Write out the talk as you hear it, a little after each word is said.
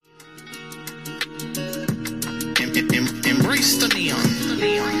Embrace the neon.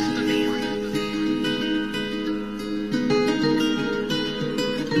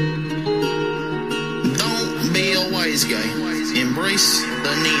 Don't be a wise guy. Embrace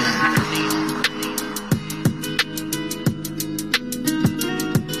the neon.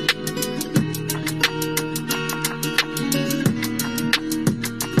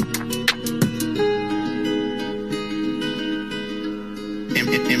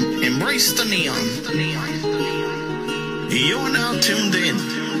 Embrace the neon. You're now tuned in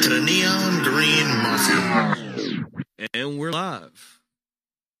to the Neon Green Mafia. And we're live.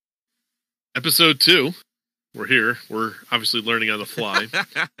 Episode 2. We're here. We're obviously learning on the fly.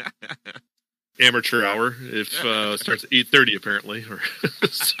 Amateur hour. It starts at 8:30 apparently.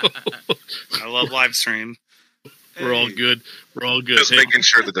 So, I love live stream. we're all good. We're all good. Just making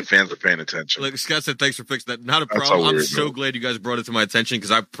sure that the fans are paying attention. Like Scott said, thanks for fixing that. Not a That's problem. all I'm we're so doing. glad you guys brought it to my attention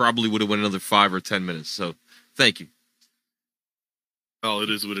because I probably would have went another 5 or 10 minutes. So thank you. Oh,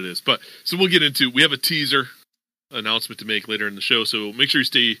 it is what it is. But so we'll get into. We have a teaser announcement to make later in the show. So make sure you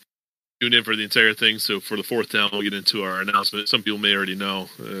stay tuned in for the entire thing. So for the fourth down, we'll get into our announcement. Some people may already know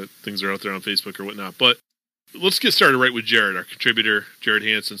things are out there on Facebook or whatnot. But let's get started right with Jared, our contributor, Jared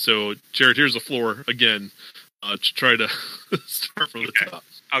Hansen. So Jared, here's the floor again. To try to start from the top.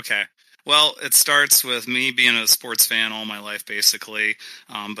 Okay. Well, it starts with me being a sports fan all my life, basically.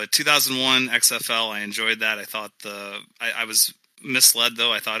 But 2001 XFL, I enjoyed that. I thought I was misled,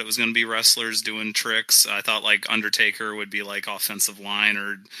 though. I thought it was going to be wrestlers doing tricks. I thought, like, Undertaker would be, like, offensive line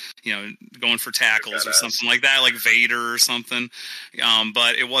or, going for tackles or something like that, like Vader or something.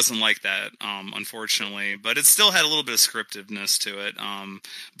 But it wasn't like that, unfortunately. But it still had a little bit of scriptedness to it.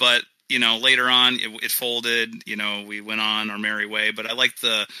 But later on, it folded. We went on our merry way. But I liked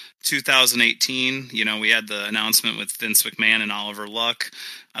the 2018. We had the announcement with Vince McMahon and Oliver Luck.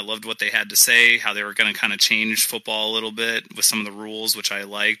 I loved what they had to say, how they were going to kind of change football a little bit with some of the rules, which I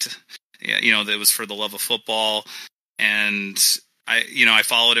liked. That was for the love of football. And I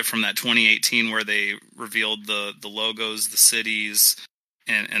followed it from that 2018 where they revealed the logos, the cities,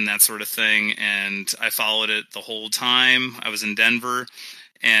 and that sort of thing. And I followed it the whole time. I was in Denver.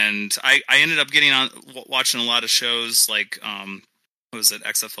 And I ended up getting on watching a lot of shows like what was it,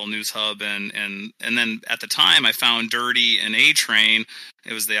 XFL News Hub, and then at the time I found Dirty and A Train.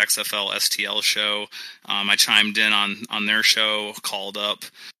 It was the XFL STL show. I chimed in on their show, called up,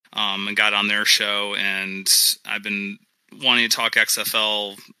 and got on their show, and I've been wanting to talk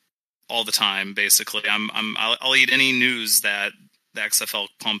XFL all the time. Basically, I'll eat any news that the XFL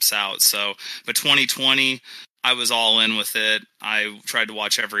pumps out. So, but 2020. I was all in with it. I tried to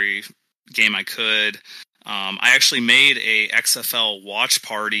watch every game I could. I actually made a XFL watch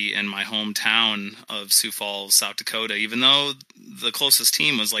party in my hometown of Sioux Falls, South Dakota, even though the closest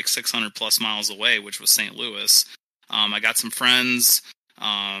team was like 600 plus miles away, which was St. Louis. I got some friends.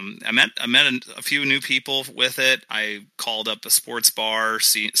 I met a few new people with it. I called up a sports bar,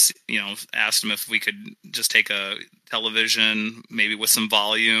 asked them if we could just take a television, maybe with some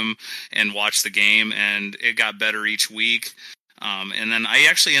volume, and watch the game. And it got better each week. And then I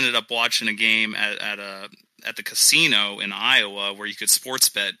actually ended up watching a game at the casino in Iowa where you could sports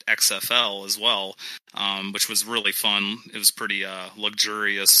bet XFL as well, which was really fun. It was pretty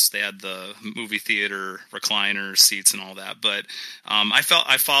luxurious. They had the movie theater recliner seats and all that. But I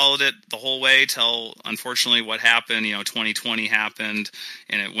followed it the whole way till, unfortunately, what happened. 2020 happened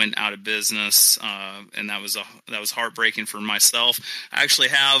and it went out of business, and that was heartbreaking for myself. I actually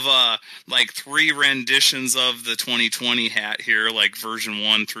have like 3 renditions of the 2020 hat here, like version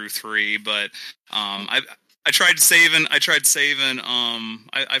 1 through 3, but I've tried saving. I've tried spending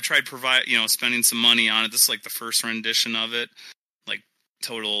some money on it. This is like the first rendition of it. Like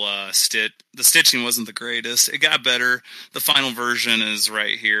total the stitching wasn't the greatest. It got better. The final version is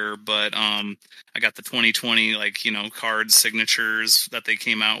right here, but I got the 2020 card signatures that they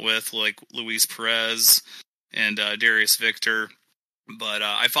came out with, like Luis Perez and Darius Victor. But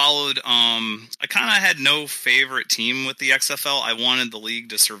I followed. I kind of had no favorite team with the XFL. I wanted the league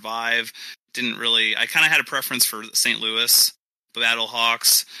to survive. I kind of had a preference for St. Louis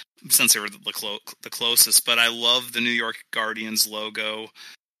Battlehawks since they were the closest, but I love the New York Guardians logo.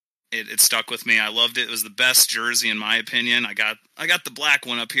 It stuck with me. I loved it. It was the best jersey in my opinion. I got the black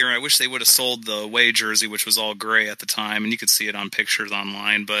one up here. I wish they would have sold the away jersey, which was all gray at the time, and you could see it on pictures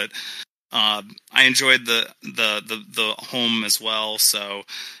online, but I enjoyed the home as well. So,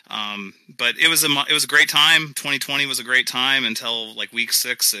 but it was a great time. 2020 was a great time until like week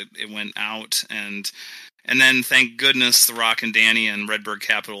 6, it went out, and then thank goodness the Rock and Danny and Redbird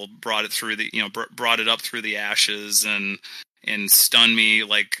Capital brought it up through the ashes, and stun me.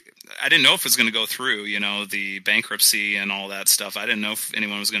 Like, I didn't know if it was going to go through, the bankruptcy and all that stuff. I didn't know if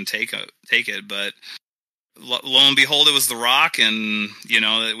anyone was going to take it, but lo and behold, it was The Rock, and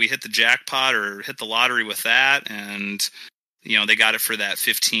we hit the jackpot or hit the lottery with that, and they got it for that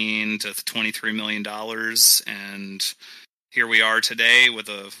 $15 to $23 million, and here we are today with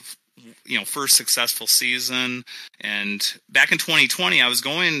a first successful season. And back in 2020, I was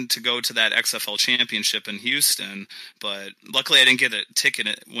going to go to that XFL championship in Houston, but luckily I didn't get a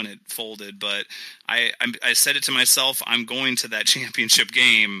ticket when it folded. But I said it to myself, I'm going to that championship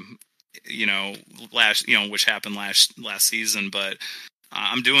game, which happened last season, but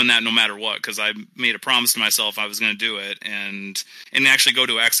I'm doing that no matter what, because I made a promise to myself I was going to do it, and actually go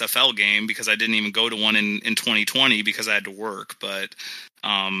to an XFL game, because I didn't even go to one in 2020 because I had to work. But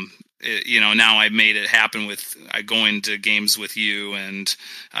now I made it happen with going to games with you and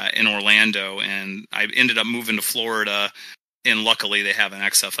in Orlando, and I ended up moving to Florida. And luckily, they have an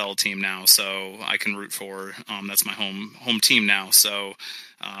XFL team now, so I can root for. That's my home team now. So,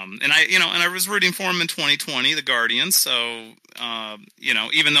 and I was rooting for them in 2020, the Guardians. So,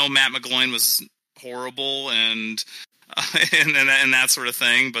 even though Matt McGloin was horrible and that sort of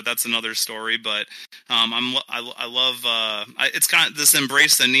thing, but that's another story. But I love. It's kind of this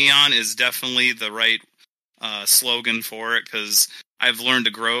embrace the neon is definitely the right slogan for it, because I've learned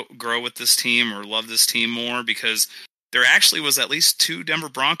to grow with this team or love this team more, because there actually was at least 2 Denver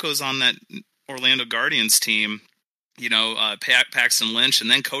Broncos on that Orlando Guardians team, Paxton Lynch and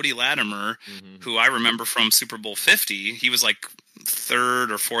then Cody Latimer, who I remember from Super Bowl 50. He was like 3rd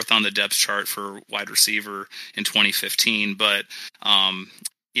or 4th on the depth chart for wide receiver in 2015. But,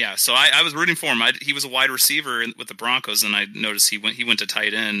 so I was rooting for him. He was a wide receiver with the Broncos, and I noticed he went to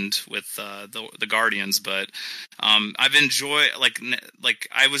tight end with the Guardians. But I've enjoyed, like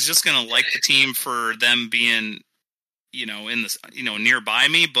I was just going to like the team for them being in this, nearby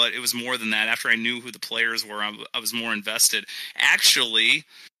me, but it was more than that. After I knew who the players were, I was more invested. Actually,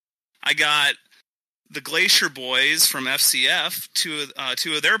 I got the Glacier Boys from FCF.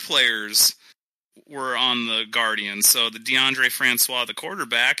 Two of their players were on the Guardians. So the DeAndre Francois, the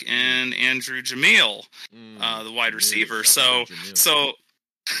quarterback, and Andrew Jamil, the wide receiver. So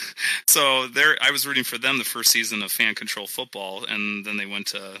there, I was rooting for them the first season of Fan Control Football, and then they went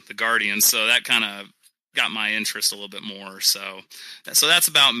to the Guardians. So that kind of got my interest a little bit more. So that's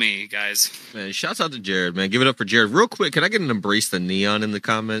about me, guys. Man, shouts out to Jared, man. Give it up for Jared. Real quick, can I get an embrace the neon in the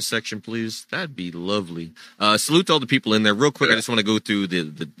comment section, please? That'd be lovely. Salute to all the people in there. Real quick, I just want to go through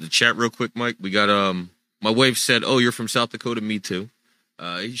the chat real quick, Mike. We got my wife said, "Oh, you're from South Dakota." Me too.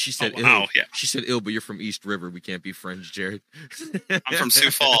 She said, "Wow, yeah." She said, "Ill, but you're from East River. We can't be friends, Jared." I'm from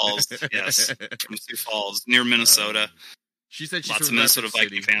Sioux Falls. Yes, from Sioux Falls, near Minnesota. She said she's lots from of Minnesota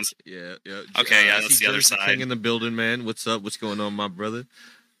Viking fans. Yeah. Okay, that's the other Jersey side. King in the building, man. What's up? What's going on, my brother?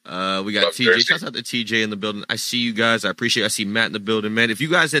 We got Love TJ. Jersey. Shouts out to TJ in the building. I see you guys. I appreciate it. I see Matt in the building, man. If you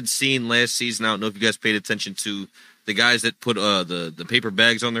guys had seen last season, I don't know if you guys paid attention to the guys that put the paper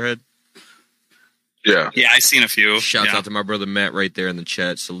bags on their head. Yeah. Yeah, I've seen a few. Shouts out to my brother Matt right there in the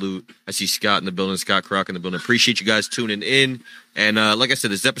chat. Salute. I see Scott in the building, Scott Crock in the building. Appreciate you guys tuning in. And like I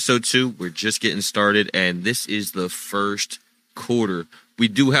said, this is episode 2. We're just getting started, and this is the first quarter. We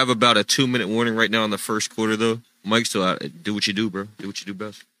do have about a 2-minute warning right now in the first quarter, though. Mike, so do what you do, bro. Do what you do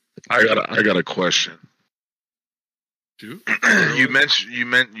best. I got a question. Do? You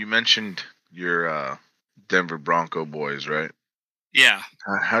mentioned your Denver Bronco boys, right? Yeah.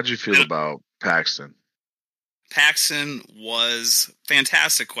 How'd you feel about Paxton? Paxton was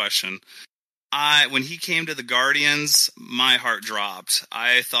fantastic question. When he came to the Guardians, my heart dropped.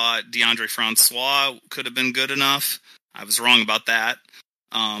 I thought DeAndre Francois could have been good enough. I was wrong about that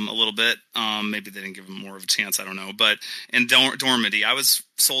a little bit. Maybe they didn't give him more of a chance. I don't know. And Dormady, I was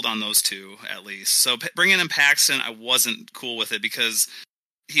sold on those two at least. So bringing in Paxton, I wasn't cool with it because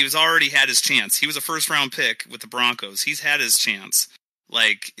he was already had his chance. He was a first-round pick with the Broncos. He's had his chance.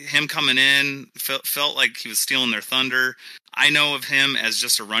 Like, him coming in felt like he was stealing their thunder. I know of him as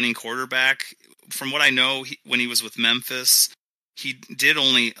just a running quarterback. From what I know, when he was with Memphis, he did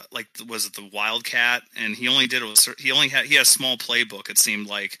only, like, was it the Wildcat? And he had a small playbook, it seemed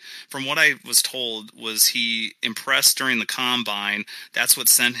like. From what I was told, was he impressed during the combine. That's what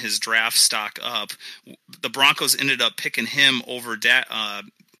sent his draft stock up. The Broncos ended up picking him over Dak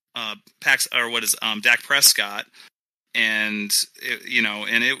Prescott. And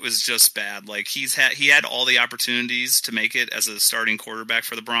it was just bad. Like, he had all the opportunities to make it as a starting quarterback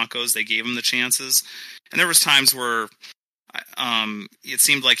for the Broncos. They gave him the chances, and there was times where it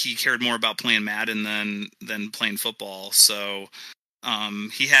seemed like he cared more about playing Madden than playing football. So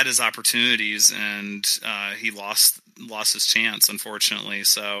he had his opportunities, and he lost his chance, unfortunately.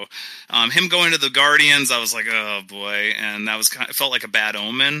 So him going to the Guardians, I was like, oh boy, and that was it felt like a bad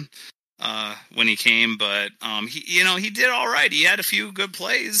omen when he came. But he did all right. He had a few good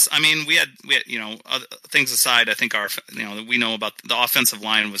plays. I mean, we had other things aside, I think we know about the offensive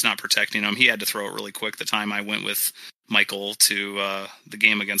line was not protecting him. He had to throw it really quick the time I went with Michael to the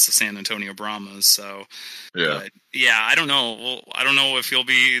game against the San Antonio Brahmas. So I don't know. Well, I don't know if he'll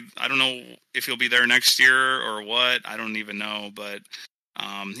be there next year or what. I don't even know. But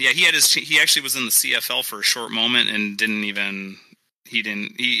he actually was in the CFL for a short moment and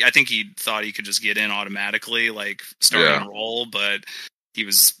I think he thought he could just get in automatically, like start and roll, but he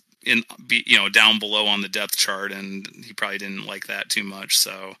was down below on the depth chart, and he probably didn't like that too much.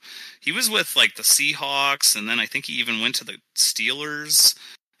 So he was with like the Seahawks, and then I think he even went to the Steelers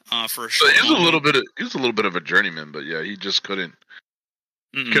for a short moment. He was a little bit of a journeyman, but yeah, he just couldn't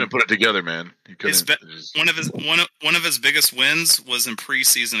put it together, man. He couldn't. One of his biggest wins was in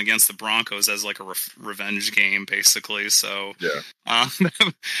preseason against the Broncos as like a revenge game, basically. So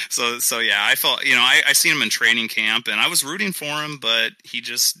so yeah, I felt I seen him in training camp, and I was rooting for him, but he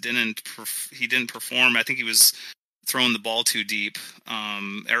just didn't perform. I think he was throwing the ball too deep,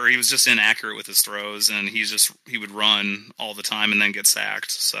 or he was just inaccurate with his throws, and he would run all the time and then get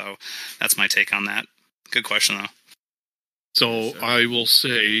sacked. So that's my take on that. Good question though. So I will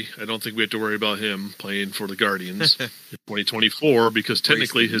say, I don't think we have to worry about him playing for the Guardians in 2024 because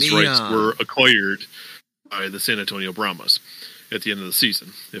technically his rights were acquired by the San Antonio Brahmas at the end of the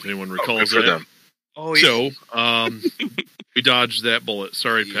season, if anyone recalls that. Them. Oh, yeah. So we dodged that bullet.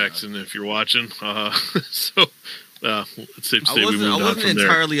 Sorry, Paxton, if you're watching. It's safe to say we moved on from there. I wasn't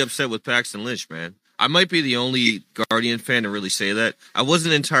entirely upset with Paxton Lynch, man. I might be the only Guardian fan to really say that. I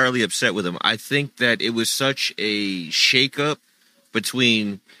wasn't entirely upset with him. I think that it was such a shakeup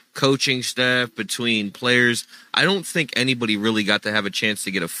between coaching staff, between players. I don't think anybody really got to have a chance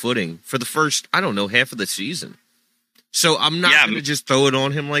to get a footing for the first, half of the season. So I'm not going to just throw it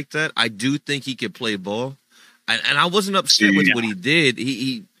on him like that. I do think he could play ball. And I wasn't upset with what he did.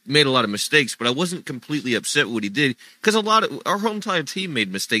 He made a lot of mistakes, but I wasn't completely upset with what he did because our whole entire team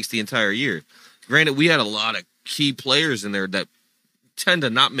made mistakes the entire year. Granted, we had a lot of key players in there that tend to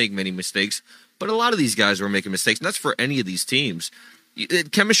not make many mistakes, but a lot of these guys were making mistakes, and that's for any of these teams.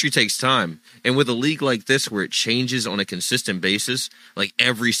 Chemistry takes time, and with a league like this where it changes on a consistent basis, like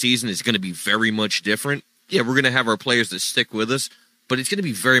every season is going to be very much different. Yeah, we're going to have our players that stick with us, but it's going to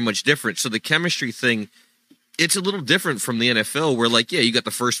be very much different. So the chemistry thing, it's a little different from the NFL where, you got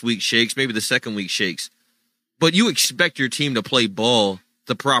the first week shakes, maybe the second week shakes, but you expect your team to play ball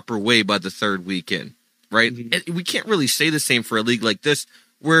the proper way by the third weekend, right? Mm-hmm. And we can't really say the same for a league like this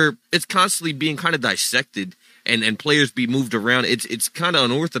where it's constantly being kind of dissected and players be moved around. It's kind of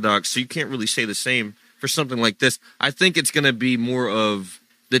unorthodox, so you can't really say the same for something like this. I think it's going to be more of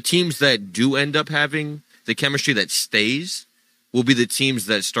the teams that do end up having the chemistry that stays will be the teams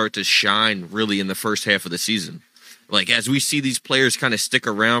that start to shine really in the first half of the season. Like, as we see these players kind of stick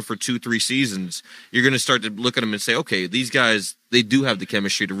around for 2-3 seasons, you're going to start to look at them and say, okay, these guys, they do have the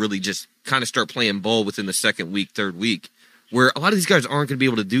chemistry to really just kind of start playing ball within the second week, third week, where a lot of these guys aren't going to be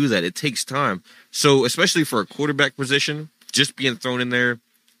able to do that. It takes time. So, especially for a quarterback position, just being thrown in there,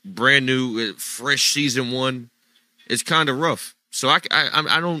 brand new, fresh season one, it's kind of rough. So,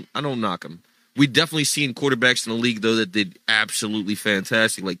 I don't knock them. We definitely seen quarterbacks in the league, though, that did absolutely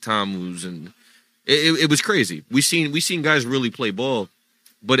fantastic, like Tom Moose, and it was crazy. We seen guys really play ball,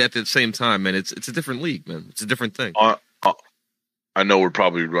 but at the same time, man, it's a different league, man. It's a different thing. I know we're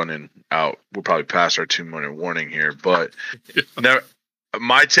probably running out. We'll probably pass our 2-minute warning here, but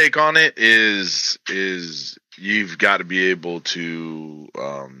my take on it is you've got to be able to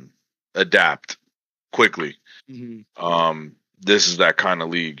adapt quickly. Mm-hmm. This is that kind of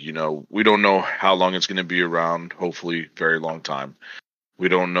league. We don't know how long it's going to be around. Hopefully, very long time. We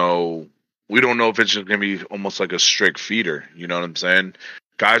don't know if it's just going to be almost like a strict feeder. You know what I'm saying?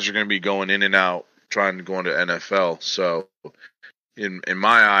 Guys are going to be going in and out, trying to go into NFL. So, in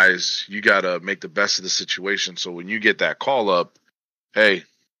my eyes, you got to make the best of the situation. So when you get that call up, hey,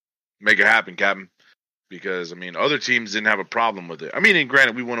 make it happen, Captain. Because, other teams didn't have a problem with it. And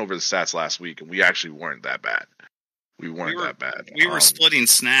granted, we went over the stats last week, and we actually weren't that bad. We weren't that bad. We were splitting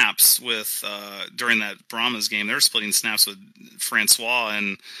snaps with during that Brahmas game. They were splitting snaps with Francois,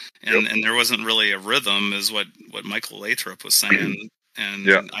 and there wasn't really a rhythm, is what Michael Lathrop was saying,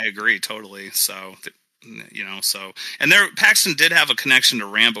 and I agree totally. So So, and Paxton did have a connection to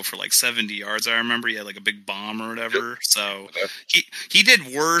Rambo for like 70 yards. I remember he had like a big bomb or whatever. So he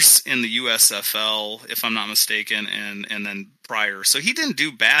did worse in the USFL, if I'm not mistaken, and then prior. So he didn't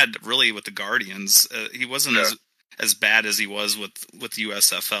do bad really with the Guardians. He wasn't as bad as he was with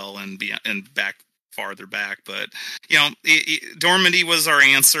USFL and back farther back. But Dormady was our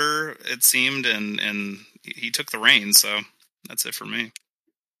answer, it seemed, and he took the reins. So that's it for me.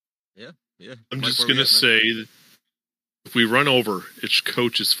 Yeah, I'm just going to say that if we run over, it's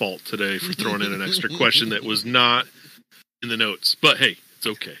Coach's fault today for throwing in an extra question that was not in the notes. But hey, it's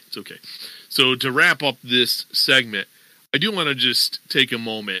okay. It's okay. So to wrap up this segment, I do want to just take a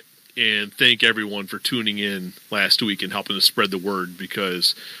moment and thank everyone for tuning in last week and helping to spread the word,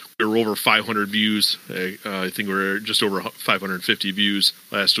 because we were over 500 views. I think we were just over 550 views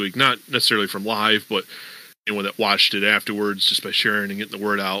last week. Not necessarily from live, but anyone that watched it afterwards just by sharing and getting the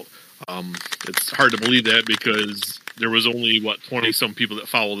word out. It's hard to believe that because there was only 20 some people that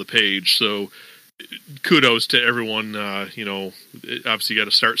follow the page. So kudos to everyone. Obviously got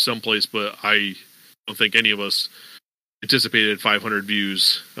to start someplace, but I don't think any of us anticipated 500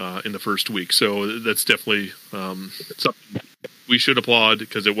 views in the first week. So that's definitely something we should applaud,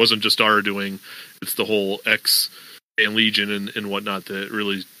 because it wasn't just our doing. It's the whole X and Legion and whatnot that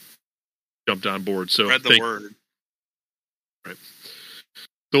really jumped on board. So spread the word. Right.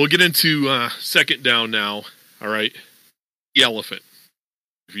 So we'll get into second down now. All right. The elephant.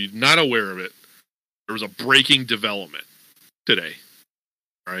 If you're not aware of it, there was a breaking development today.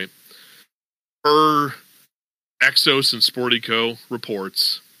 All right. Per Exos and Sportico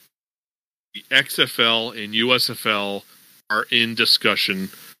reports, the XFL and USFL are in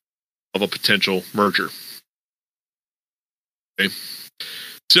discussion of a potential merger. Okay.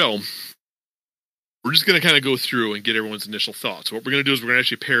 So we're just going to kind of go through and get everyone's initial thoughts. What we're going to do is we're going to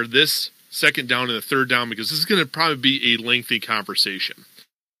actually pair this second down and the third down, because this is going to probably be a lengthy conversation.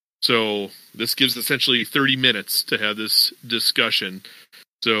 So this gives essentially 30 minutes to have this discussion.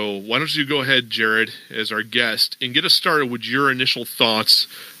 So why don't you go ahead, Jared, as our guest, and get us started with your initial thoughts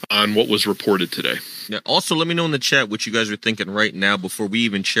on what was reported today. Yeah. Also, let me know in the chat what you guys are thinking right now before we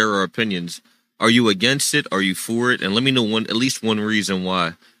even share our opinions. Are you against it? Are you for it? And let me know at least one reason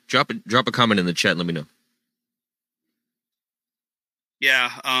why. Drop a comment in the chat and let me know. Yeah,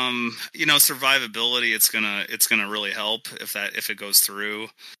 survivability, it's gonna really help if it goes through.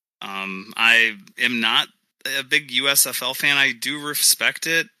 I am not a big USFL fan. I do respect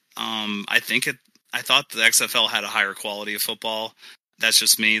it. I thought the XFL had a higher quality of football. That's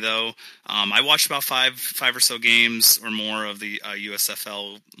just me, though. I watched about five or so games or more of the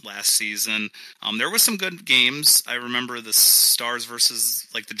USFL last season. There were some good games. I remember the Stars versus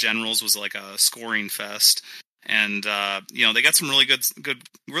the Generals was like a scoring fest, and they got some really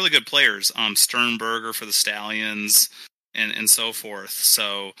good players. Sternberger for the Stallions, and so forth.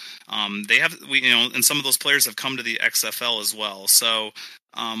 So they have and some of those players have come to the XFL as well. So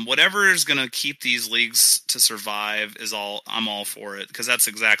whatever is going to keep these leagues to survive I'm all for it, because that's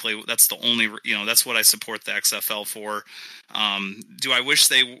the only that's what I support the XFL for. Do I wish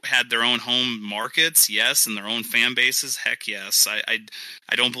they had their own home markets? Yes. And their own fan bases? Heck yes. I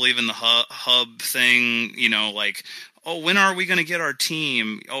don't believe in the hub thing, oh, when are we going to get our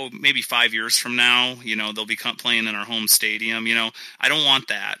team? Oh, maybe 5 years from now, they'll be playing in our home stadium. I don't want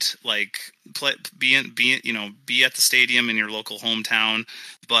that. Be at the stadium in your local hometown.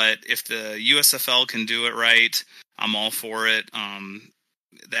 But if the USFL can do it right, I'm all for it.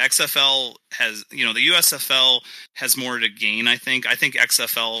 The XFL has, the USFL has more to gain. I think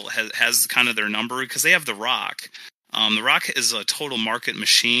XFL has kind of their number because they have The Rock. The Rock is a total market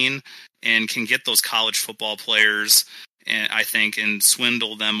machine and can get those college football players, and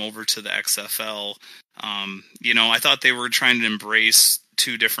swindle them over to the XFL. I thought they were trying to embrace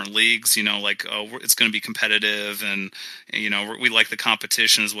two different leagues, it's going to be competitive, and we like the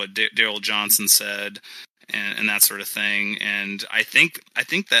competition is what Daryl Johnson said, and that sort of thing. And I think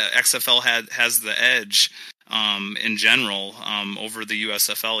that XFL has the edge in general over the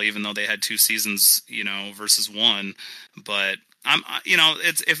USFL, even though they had 2 seasons, versus 1. But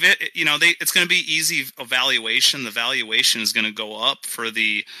it's going to be easy evaluation. The valuation is going to go up for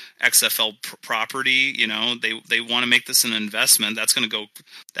the XFL property. They want to make this an investment. That's going to go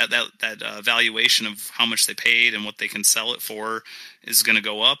that valuation of how much they paid and what they can sell it for is going to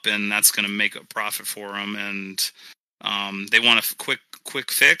go up, and that's going to make a profit for them. And they want a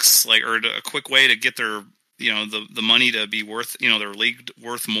quick fix, or a quick way to get their the money to be worth their league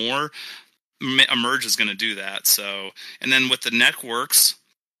worth more. A merge is going to do that. So, and then with the networks,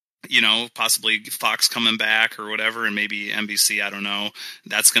 possibly Fox coming back or whatever, and maybe NBC, I don't know.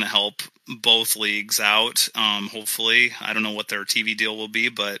 That's going to help both leagues out, hopefully. I don't know what their TV deal will be,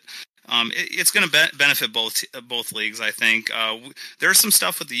 but it's going to benefit both leagues, I think. There's some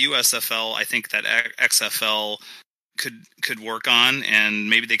stuff with the USFL, I think, that XFL could work on, and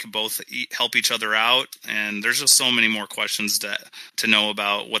maybe they could both help each other out. And there's just so many more questions to know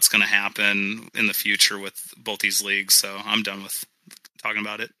about what's going to happen in the future with both these leagues. So I'm done with talking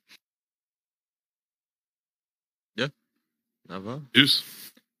about it. Yeah. Not Juice.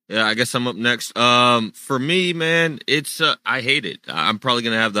 Yeah, I guess I'm up next. For me, man, it's I hate it. I'm probably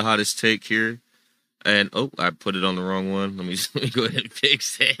gonna have the hottest take here, and I put it on the wrong one. Let me go ahead and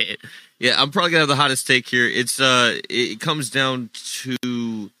fix it. Yeah, I'm probably gonna have the hottest take here. It's it comes down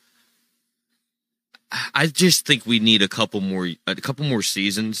to, I just think we need a couple more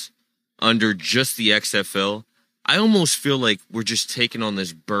seasons under just the XFL. I almost feel like we're just taking on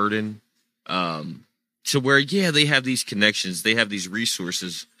this burden, to where they have these connections, they have these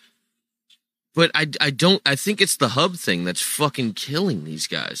resources. But I think it's the hub thing that's fucking killing these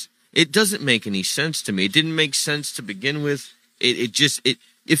guys. It doesn't make any sense to me. It didn't make sense to begin with.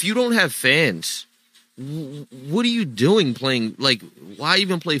 If you don't have fans, what are you doing playing? Like, why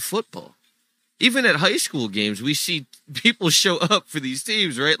even play football? Even at high school games, we see people show up for these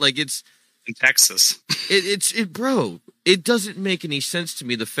teams, right? Like, it's in Texas. Bro, it doesn't make any sense to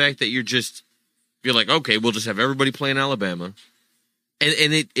me. The fact that you're like, okay, we'll just have everybody play in Alabama.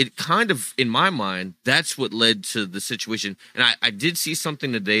 And it kind of, in my mind, that's what led to the situation. And I did see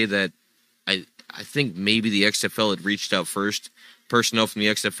something today that I think maybe the XFL had reached out first. Personnel from the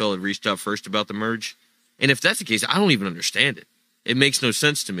XFL had reached out first about the merge. And if that's the case, I don't even understand it. It makes no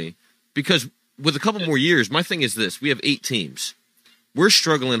sense to me. Because with a couple more years, my thing is this. We have 8 teams. We're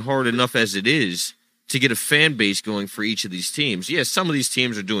struggling hard enough as it is to get a fan base going for each of these teams. Yeah, some of these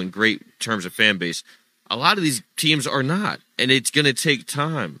teams are doing great in terms of fan base. A lot of these teams are not, and it's going to take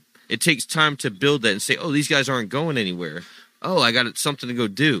time. It takes time to build that and say, these guys aren't going anywhere. I got something to go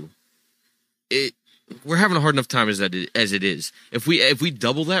do. We're having a hard enough time as it is. If we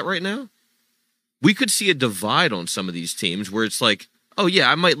double that right now, we could see a divide on some of these teams where it's like,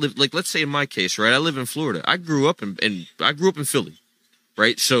 I might live, like, let's say in my case, right? I live in Florida. I grew up in Philly,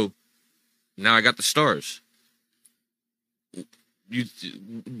 right? So now I got the Stars.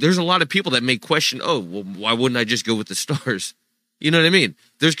 There's a lot of people that may question, why wouldn't I just go with the Stars? You know what I mean?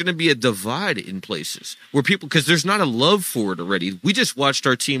 There's going to be a divide in places where people, because there's not a love for it already. We just watched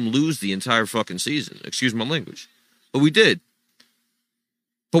our team lose the entire fucking season. Excuse my language. But we did.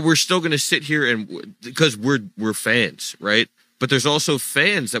 But we're still going to sit here and, because we're fans, right? But there's also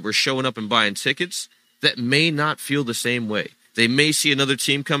fans that were showing up and buying tickets that may not feel the same way. They may see another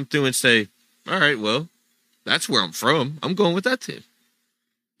team come through and say, all right, well, that's where I'm from. I'm going with that team.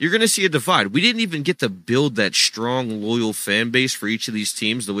 You're going to see a divide. We didn't even get to build that strong, loyal fan base for each of these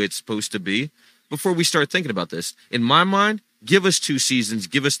teams the way it's supposed to be before we start thinking about this. In my mind, give us 2 seasons,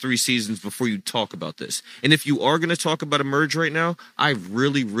 give us 3 seasons before you talk about this. And if you are going to talk about a merge right now, I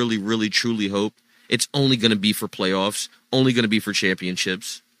really, really, really, truly hope it's only going to be for playoffs, only going to be for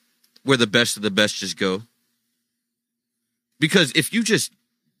championships, where the best of the best just go. Because if you just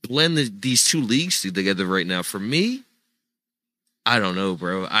blend these 2 leagues together right now, for me, I don't know,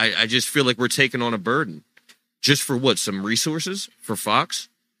 bro. I just feel like we're taking on a burden. Just for what? Some resources? For Fox?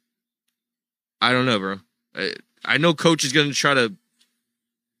 I don't know, bro. I know Coach is going to try to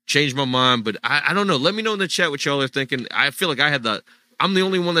change my mind, but I don't know. Let me know in the chat what y'all are thinking. I feel like I'm the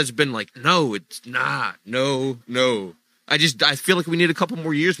only one that's been like, no, it's not. No. I feel like we need a couple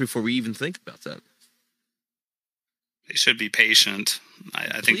more years before we even think about that. They should be patient.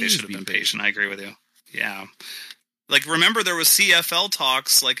 I think they should have been patient. I agree with you. Yeah. Like, remember there was CFL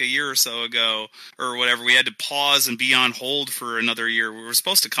talks like a year or so ago or whatever. We had to pause and be on hold for another year. We were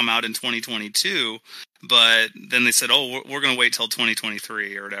supposed to come out in 2022, but then they said, we're going to wait till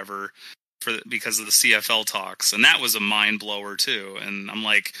 2023 or whatever because of the CFL talks. And that was a mind blower too. And I'm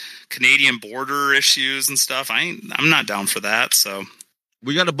like, Canadian border issues and stuff. I'm not down for that. So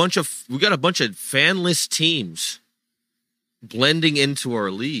we got a bunch of fanless teams blending into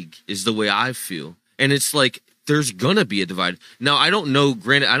our league is the way I feel. And it's like, there's going to be a divide. Now, I don't know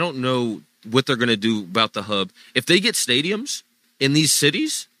what they're going to do about the hub. If they get stadiums in these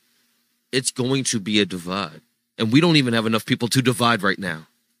cities, it's going to be a divide. And we don't even have enough people to divide right now.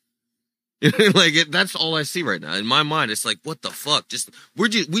 That's all I see right now. In my mind, it's like, what the fuck? We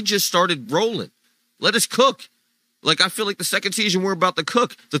just started rolling. Let us cook. Like, I feel like the second season, we're about to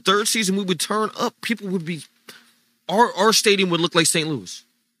cook. The third season, we would turn up. People would be... Our stadium would look like St. Louis.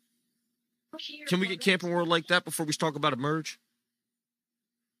 Can we get Camping World like that before we talk about a merge?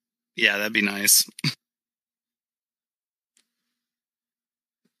 Yeah, that'd be nice.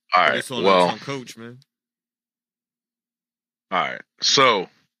 All right. It's on, Well, it's on Coach, man. all right. So,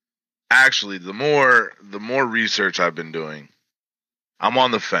 actually, the more research I've been doing, I'm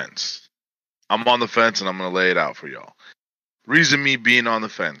on the fence. I'm on the fence, and I'm going to lay it out for y'all. Reason me being on the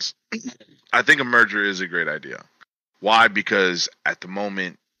fence, I think a merger is a great idea. Why? Because at the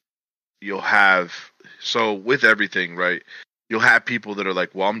moment, you'll have, so with everything, right, you'll have people that are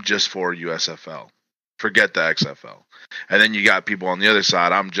like, well, I'm just for USFL. Forget the XFL. And then you got people on the other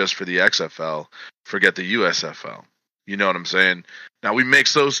side, I'm just for the XFL. Forget the USFL. You know what I'm saying? Now, we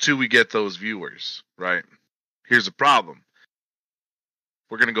mix those two, we get those viewers, right? Here's the problem.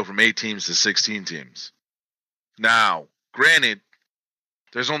 We're going to go from 8 teams to 16 teams. Now, granted,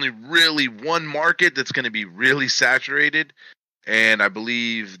 there's only really one market that's going to be really saturated, and I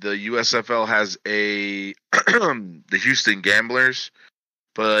believe the USFL has the Houston Gamblers,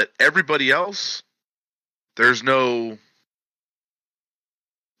 but everybody else, there's no,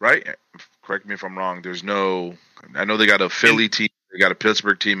 right? Correct me if I'm wrong. There's no, I know they got a Philly team, they got a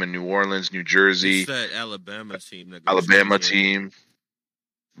Pittsburgh team in New Orleans, New Jersey. It's that Alabama team. Alabama team.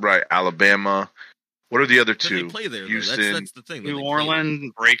 Right, Alabama. What are the other two? They play there. Houston. That's the thing. New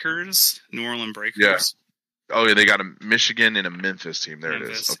Orleans Breakers. Yeah. Oh, yeah, they got a Michigan and a Memphis team. There Memphis,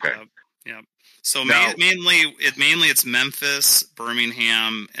 it is. Okay. Yep. So now, mainly it's Memphis,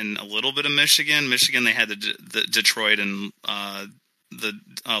 Birmingham, and a little bit of Michigan. Michigan, they had the Detroit and the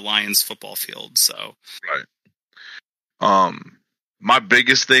Lions football field. So right. My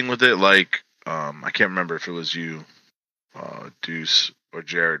biggest thing with it, like, I can't remember if it was you, Deuce or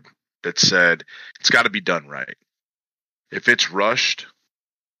Jared, that said it's got to be done right. If it's rushed,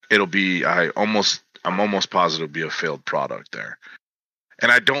 it'll be. I'm almost positive it'll be a failed product there.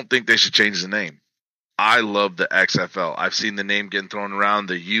 And I don't think they should change the name. I love the XFL. I've seen the name getting thrown around,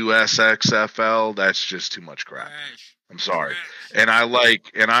 the USXFL. That's just too much crap. I'm sorry. And I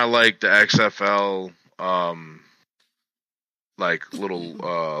like the XFL like little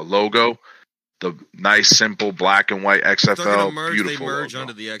logo. The nice, simple black and white XFL. If they're gonna merge, beautiful. They merge logo.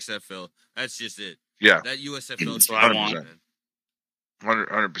 under the XFL. That's just it. Yeah. That USFL. That's what I want.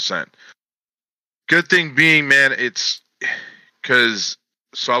 100%. Good thing being, man, it's because,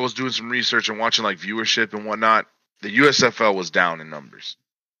 so I was doing some research and watching like viewership and whatnot. The USFL was down in numbers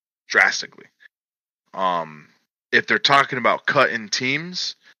drastically. If they're talking about cutting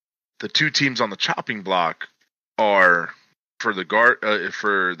teams, the 2 teams on the chopping block are for the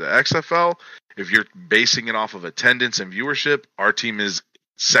XFL. If you're basing it off of attendance and viewership, our team is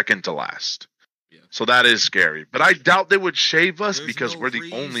second to last. Yeah. So that is scary. But I doubt they would shave us because we're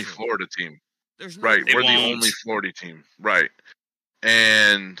the only Florida team. Right. We're the only Florida team. Right.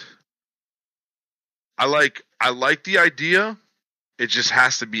 And I like the idea. It just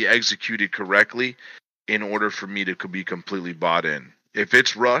has to be executed correctly in order for me to be completely bought in. If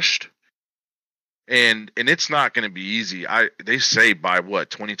it's rushed, and it's not going to be easy. They say by what,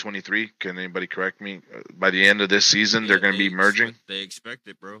 2023? Can anybody correct me? By the end of this season, they're going to be merging. They expect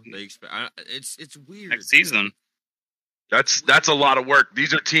it, bro. They expect. It's weird. Next season. That's a lot of work.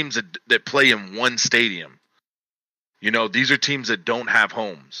 These are teams that play in one stadium. You know, these are teams that don't have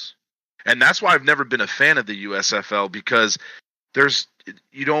homes, and that's why I've never been a fan of the USFL, because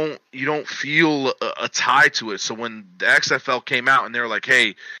you don't feel a tie to it. So when the XFL came out and they were like,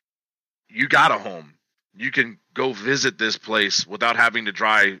 hey, you got a home. You can go visit this place without having to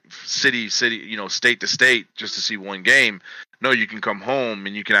drive city, state to state just to see one game. No, you can come home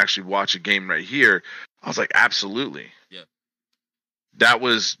and you can actually watch a game right here. I was like, absolutely. Yeah. That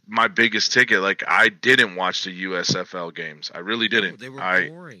was my biggest ticket. Like, I didn't watch the USFL games. I really didn't. They were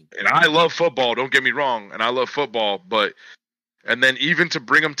boring. And I love football. Don't get me wrong. And I love football, and then even to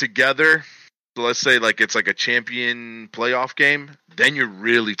bring them together, so let's say like it's like a champion playoff game, then you're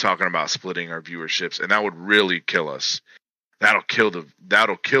really talking about splitting our viewerships, and that would really kill us. That'll kill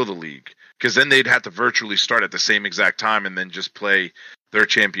the league, because then they'd have to virtually start at the same exact time and then just play their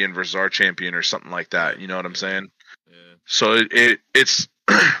champion versus our champion or something like that. You know what I'm saying? Yeah. So it's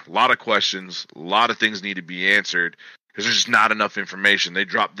a lot of questions, a lot of things need to be answered because there's just not enough information. They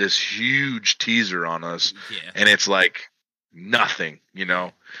dropped this huge teaser on us, and it's like nothing, you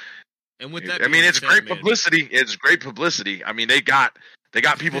know. And with that, it's great publicity. It's great publicity. I mean, they got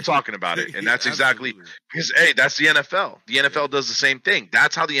people talking about it, and that's exactly because that's the NFL. The NFL does the same thing.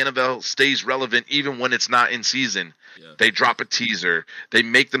 That's how the NFL stays relevant, even when it's not in season. Yeah. They drop a teaser. They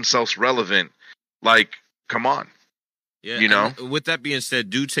make themselves relevant. Like, come on. Yeah, you know. With that being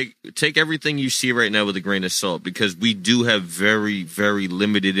said, do take everything you see right now with a grain of salt, because we do have very, very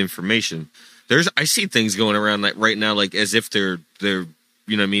limited information. I see things going around like right now, like as if they're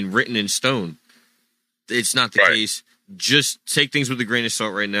written in stone. It's not the Right. case. Just take things with a grain of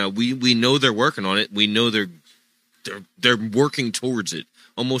salt right now. We know they're working on it. We know they're working towards it,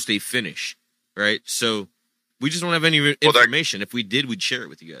 almost a finish, right? So we just don't have any information. If we did, we'd share it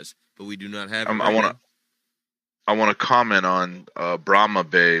with you guys, but we do not have it. I want to comment on Brahma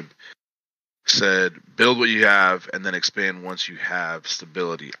Babe said, build what you have and then expand once you have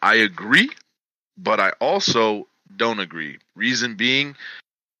stability. I agree, but I also don't agree. Reason being,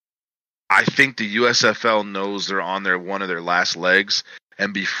 I think the USFL knows they're on one of their last legs,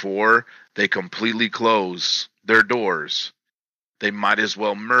 and before they completely close their doors, they might as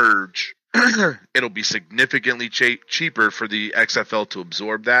well merge. It'll be significantly cheaper for the XFL to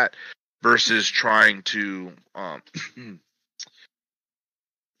absorb that versus trying to you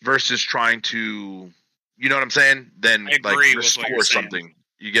know what I'm saying? Then I agree with what restore you're saying. something.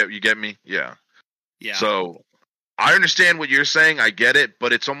 You get me? Yeah. Yeah. So I understand what you're saying. I get it,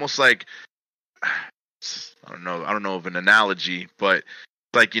 but it's almost like I don't know of an analogy, but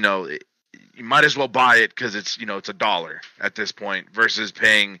like, you might as well buy it because it's it's $1 at this point versus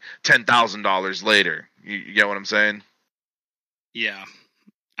paying $10,000 later. You get what I'm saying? Yeah,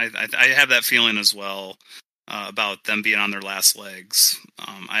 I have that feeling as well about them being on their last legs.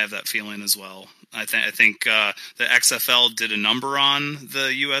 I have that feeling as well. I think the XFL did a number on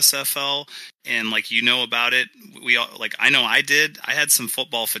the USFL, and about it. I know I did. I had some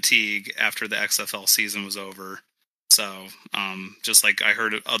football fatigue after the XFL season was over. So, just like I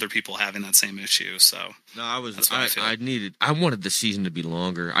heard other people having that same issue. So no, I wanted the season to be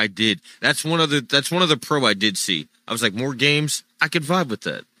longer. I did. That's one of the pro I did see. I was like, more games. I could vibe with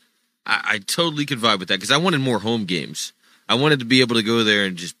that. I totally could vibe with that because I wanted more home games. I wanted to be able to go there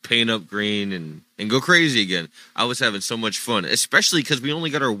and just paint up green and go crazy again. I was having so much fun, especially because we only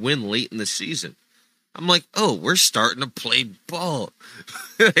got our win late in the season. I'm like, oh, we're starting to play ball.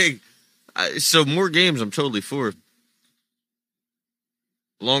 So more games, I'm totally for.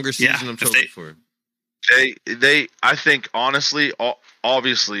 Longer season, I'm totally for. I think honestly,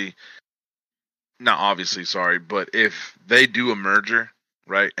 obviously, not obviously, sorry, but if they do a merger,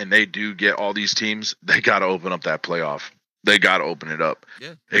 right, and they do get all these teams, they got to open up that playoff. They got to open it up.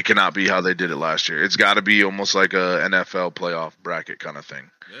 Yeah. It cannot be how they did it last year. It's got to be almost like a NFL playoff bracket kind of thing.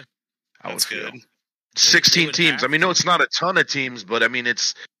 Yeah. That's good. 16 teams. I mean, no, it's not a ton of teams, but I mean,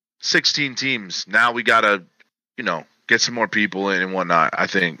 it's 16 teams. Now we got to, get some more people in and whatnot, I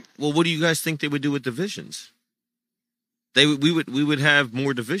think. Well, what do you guys think they would do with divisions? We would have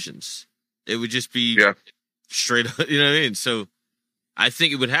more divisions. It would just be straight up, you know what I mean? So I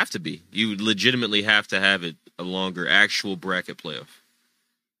think it would have to be. You would legitimately have to have it a longer actual bracket playoff.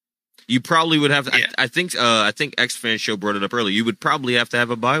 You probably would have to, Yeah. I think X Fan Show brought it up earlier. You would probably have to have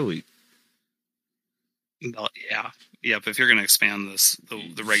a bye week. Yeah. Yep. If you're going to expand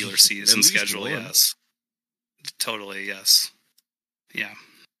the regular season least schedule, one. yes. Totally, yes. Yeah.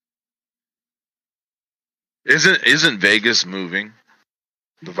 Isn't Vegas moving?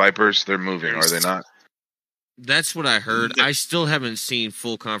 The Vipers, they're moving, are they not? That's what I heard. I still haven't seen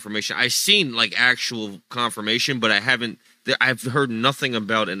full confirmation. I've seen actual confirmation, but I've heard nothing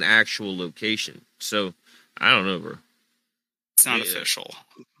about an actual location. So I don't know, bro. It's not Yeah. official,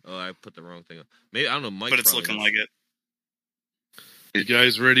 Oh, I put the wrong thing up. Maybe I don't know, Mike. but it's probably looking knows. like it. You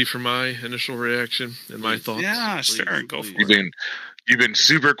guys ready for my initial reaction and my thoughts? Yeah, Please, sure. Go please. for it. You've been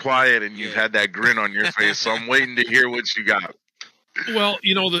super quiet and you've Yeah. had that grin on your face, so I'm waiting to hear what you got. Well,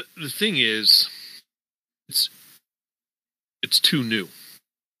 the thing is, it's too new,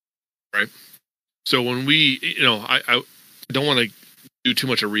 right? So when I don't want to do too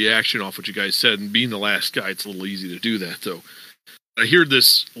much a reaction off what you guys said, and being the last guy, it's a little easy to do that. So I hear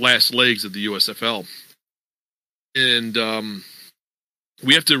this last legs of the USFL, and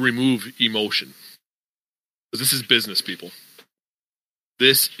we have to remove emotion. Because this is business, people.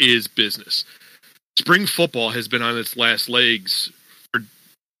 This is business. Spring football has been on its last legs for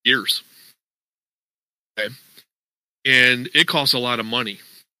years. Okay? And it costs a lot of money,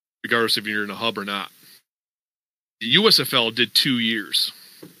 regardless if you're in a hub or not. The USFL did 2 years.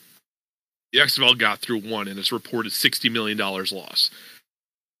 The XFL got through one, and it's reported $60 million loss.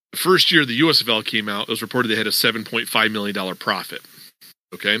 The first year the USFL came out, it was reported they had a $7.5 million profit.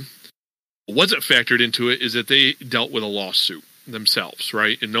 Okay? What's it factored into it is that they dealt with a lawsuit themselves,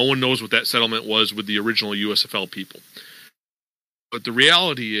 right? And no one knows what that settlement was with the original USFL people. But the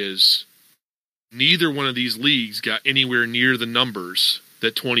reality is, neither one of these leagues got anywhere near the numbers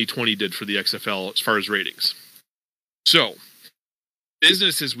that 2020 did for the XFL as far as ratings. So,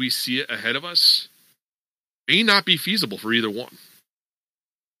 business as we see it ahead of us may not be feasible for either one.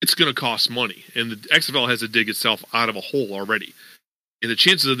 It's going to cost money, and the XFL has to dig itself out of a hole already. And the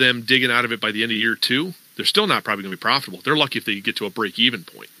chances of them digging out of it by the end of year 2, they're still not probably going to be profitable. They're lucky if they get to a break-even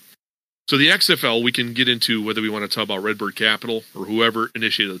point. So the XFL, we can get into whether we want to talk about Redbird Capital or whoever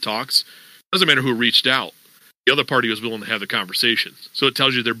initiated the talks. Doesn't matter who reached out. The other party was willing to have the conversation. So it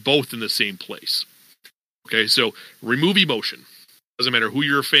tells you they're both in the same place. Okay, so remove emotion. Doesn't matter who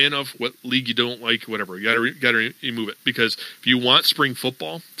you're a fan of, what league you don't like, whatever. You got to remove it. Because if you want spring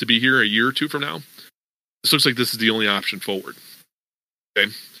football to be here a year or 2 from now, this looks like this is the only option forward.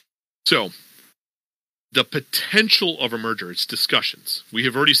 Okay, so the potential of a merger, it's discussions. We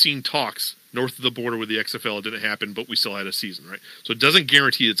have already seen talks north of the border with the XFL. It didn't happen, but we still had a season, right? So it doesn't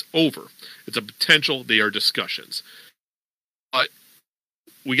guarantee it's over. It's a potential. They are discussions. But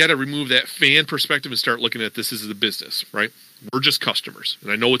we got to remove that fan perspective and start looking at this as a business, right? We're just customers. And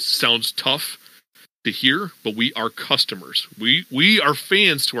I know it sounds tough to hear, but we are customers. We are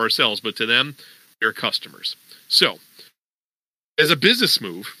fans to ourselves, but to them, they're customers. So, as a business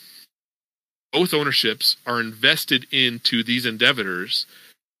move, both ownerships are invested into these endeavors,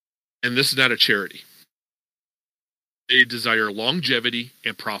 and this is not a charity. They desire longevity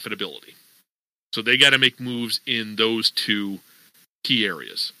and profitability. So they got to make moves in those 2 key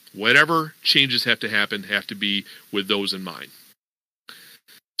areas. Whatever changes have to happen have to be with those in mind.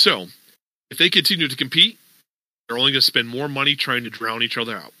 So, if they continue to compete, they're only going to spend more money trying to drown each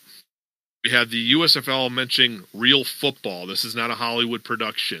other out. We have the USFL mentioning real football. This is not a Hollywood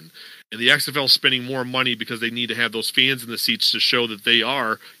production. And the XFL spending more money because they need to have those fans in the seats to show that they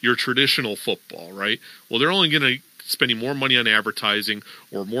are your traditional football, right? Well, they're only going to spending more money on advertising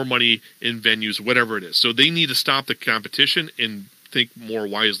or more money in venues, whatever it is. So they need to stop the competition and think more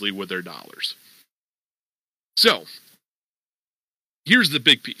wisely with their dollars. So, here's the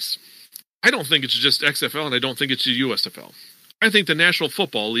big piece. I don't think it's just XFL and I don't think it's the USFL. I think the National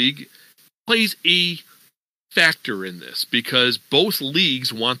Football League plays a factor in this because both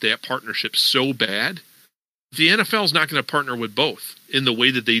leagues want that partnership so bad. The NFL is not going to partner with both in the way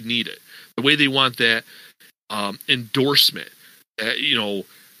that they need it, the way they want that endorsement,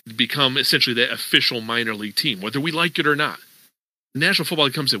 become essentially that official minor league team, whether we like it or not. The National Football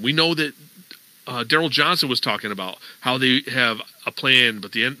League comes in. We know that Daryl Johnson was talking about how they have a plan,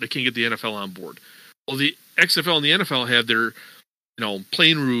 but they can't get the NFL on board. Well, the XFL and the NFL have their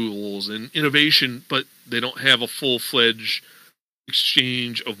playing rules and innovation, but they don't have a full-fledged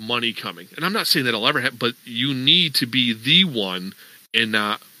exchange of money coming. And I'm not saying that it'll ever happen, but you need to be the one and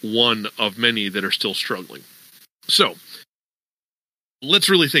not one of many that are still struggling. So, let's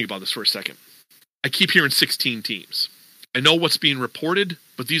really think about this for a second. I keep hearing 16 teams. I know what's being reported,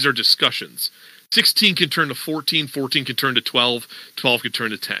 but these are discussions. 16 can turn to 14, 14 can turn to 12, 12 can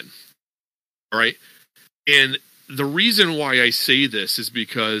turn to 10. All right? And the reason why I say this is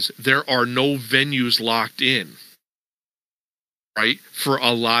because there are no venues locked in, right, for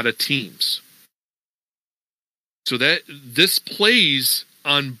a lot of teams. So that this plays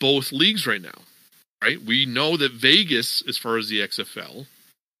on both leagues right now, right? We know that Vegas, as far as the XFL,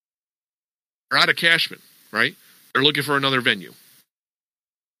 are out of Cashman, right? They're looking for another venue.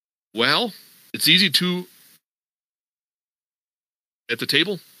 Well, it's easy to, at the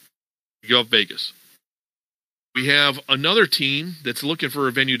table, you go up Vegas. We have another team that's looking for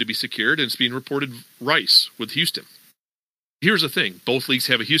a venue to be secured, and it's being reported Rice with Houston. Here's the thing. Both leagues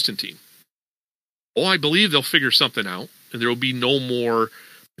have a Houston team. Well, I believe they'll figure something out, and there will be no more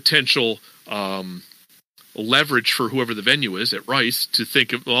potential leverage for whoever the venue is at Rice to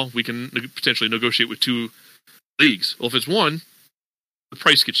think of, well, we can potentially negotiate with 2 leagues. Well, if it's 1, the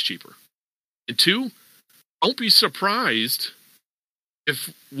price gets cheaper. And 2, don't be surprised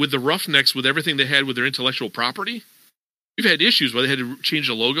if with the Roughnecks, with everything they had with their intellectual property, we've had issues where they had to change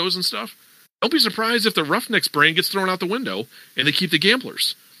the logos and stuff. Don't be surprised if the Roughnecks brand gets thrown out the window and they keep the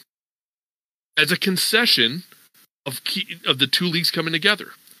Gamblers as a concession of the 2 leagues coming together.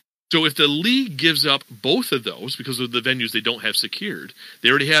 So if the league gives up both of those because of the venues they don't have secured, they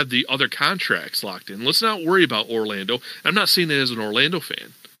already have the other contracts locked in. Let's not worry about Orlando. I'm not saying that as an Orlando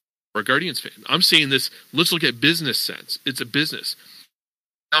fan or a Guardians fan. I'm saying this, let's look at business sense. It's a business.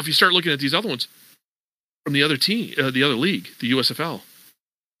 Now, if you start looking at these other ones from the other team, the other league, the USFL,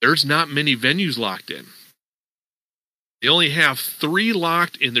 there's not many venues locked in. They only have 3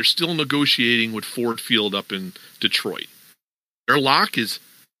 locked, and they're still negotiating with Ford Field up in Detroit. Their lock is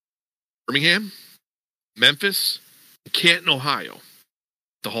Birmingham, Memphis, and Canton, Ohio,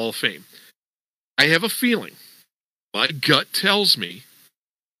 the Hall of Fame. I have a feeling, my gut tells me,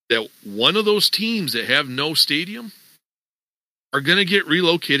 that one of those teams that have no stadium are going to get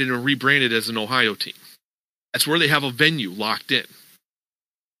relocated and rebranded as an Ohio team. That's where they have a venue locked in.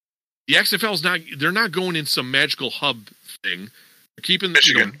 The XFL's they're not going in some magical hub thing Keeping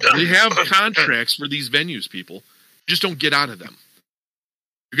Michigan. they have contracts for these venues, people. Just don't get out of them.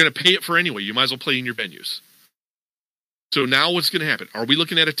 You're going to pay it for anyway. You might as well play in your venues. So now what's going to happen? Are we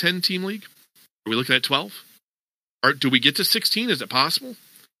looking at a 10-team league? Are we looking at 12? Or do we get to 16? Is it possible?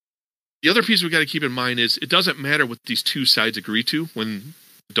 The other piece we've got to keep in mind is it doesn't matter what these two sides agree to when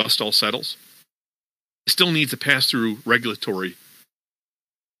the dust all settles. It still needs to pass through regulatory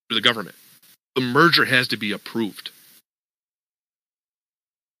for the government. The merger has to be approved.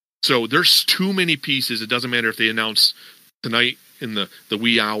 So there's too many pieces. It doesn't matter if they announce tonight in the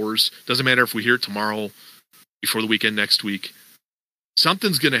wee hours. Doesn't matter if we hear it tomorrow, before the weekend next week.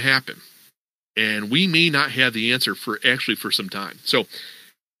 Something's going to happen. And we may not have the answer for some time. So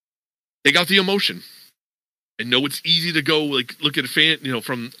take out the emotion. I know it's easy to go look at a fan,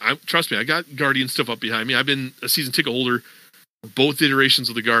 trust me, I got Guardian stuff up behind me. I've been a season ticket holder for both iterations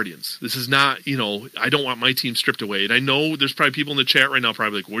of the Guardians. This is not, I don't want my team stripped away. And I know there's probably people in the chat right now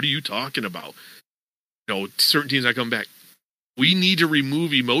probably like, what are you talking about? Certain teams not come back. We need to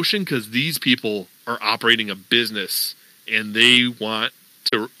remove emotion because these people are operating a business and they want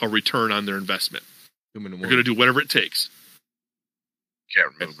a return on their investment. They're going to do whatever it takes.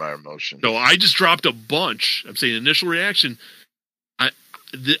 Can't remove my emotion. So I just dropped a bunch. I'm saying initial reaction.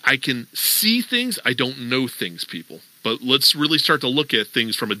 I can see things. I don't know things, people. But let's really start to look at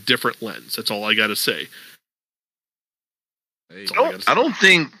things from a different lens. That's all I got to say. I don't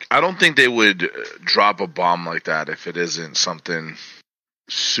think they would drop a bomb like that if it isn't something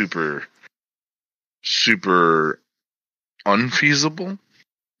super, super unfeasible.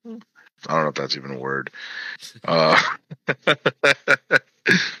 I don't know if that's even a word.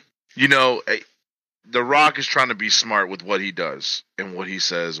 The Rock is trying to be smart with what he does and what he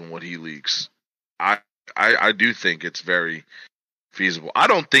says and what he leaks. I do think it's very feasible. I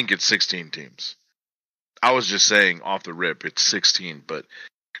don't think it's 16 teams. I was just saying off the rip, it's 16, but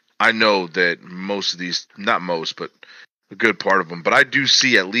I know that most of these, not most, but a good part of them, but I do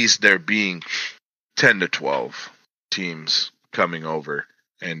see at least there being 10 to 12 teams coming over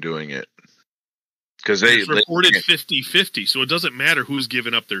and doing it. Because it's reported 50-50, so it doesn't matter who's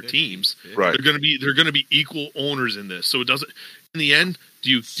giving up their teams. Right. They're going to be equal owners in this. So it doesn't. In the end, do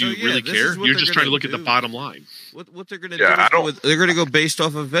you really care? You're just trying to look at the bottom line. What they're going to do? They're going to go based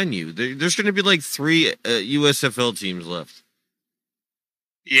off of venue. There's going to be like 3 USFL teams left.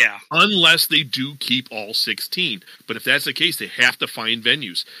 Yeah, unless they do keep all 16. But if that's the case, they have to find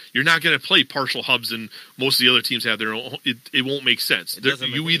venues. You're not going to play partial hubs, and most of the other teams have their own. It won't make sense.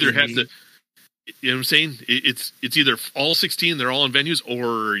 You either have to. You know what I'm saying? It's either all 16, they're all in venues,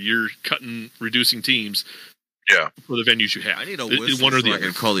 or you're reducing teams. Yeah, for the venues you have. I need a whistle. One or the other.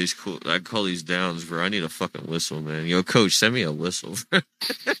 I call these downs, bro. I need a fucking whistle, man. Yo, coach, send me a whistle.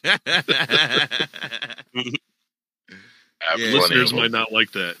 Listeners might not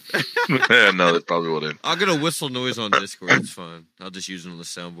like that. No, they probably wouldn't. I'll get a whistle noise on Discord. It's fine. I'll just use it on the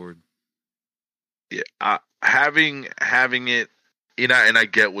soundboard. Yeah, having it. And I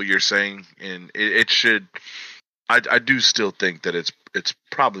get what you're saying, and it should. I do still think that it's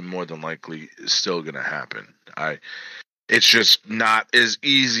probably more than likely still going to happen. It's just not as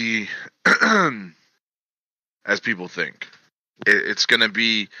easy as people think. It's going to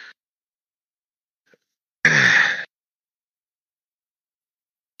be.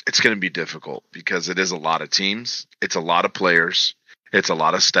 It's going to be difficult because it is a lot of teams. It's a lot of players. It's a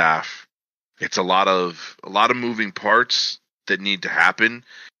lot of staff. It's a lot of moving parts that need to happen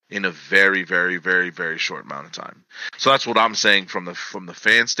in a very, very, very, very short amount of time. So that's what I'm saying from the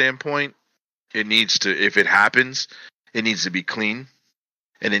fan standpoint. It needs to, if it happens, it needs to be clean,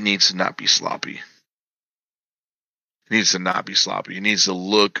 and it needs to not be sloppy. It needs to not be sloppy. It needs to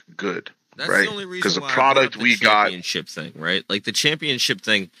look good. That's right? The only reason because the why product we got, championship thing, right? Like the championship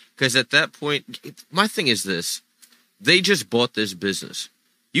thing, because at that point, my thing is this: they just bought this business.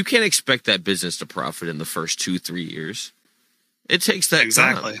 You can't expect that business to profit in the first 2-3 years. It takes that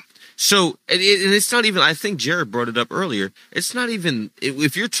exactly. time. So, and it's not even. I think Jared brought it up earlier. It's not even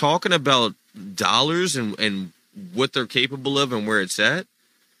if you're talking about dollars and what they're capable of and where it's at.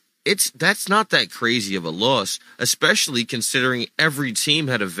 That's not that crazy of a loss, especially considering every team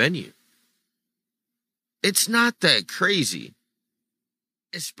had a venue. It's not that crazy.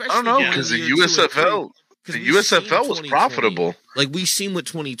 Especially I don't know because the USFL was profitable. Like we've seen what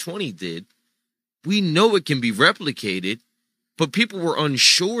 2020 did. We know it can be replicated, but people were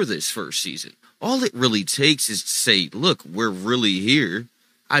unsure this first season. All it really takes is to say, "Look, we're really here."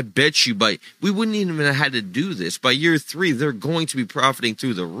 I bet you we wouldn't even have had to do this. By year 3, they're going to be profiting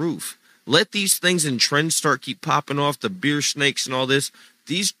through the roof. Let these things and trends keep popping off, the beer snakes and all this.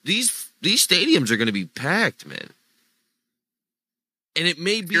 These stadiums are going to be packed, man. And it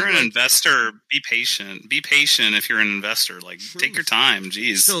may be If you're an investor, be patient. Be patient if you're an investor. Like, take your time.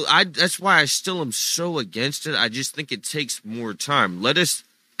 Jeez. So that's why I still am so against it. I just think it takes more time. Let us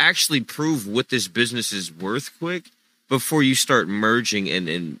actually prove what this business is worth quick before you start merging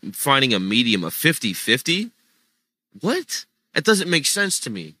and finding a medium of 50-50. What? That doesn't make sense to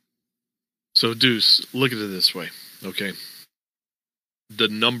me. So, Deuce, look at it this way, okay? The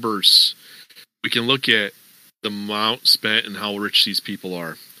numbers, we can look at the amount spent and how rich these people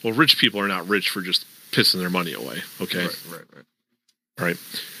are. Well, rich people are not rich for just pissing their money away, okay? Right.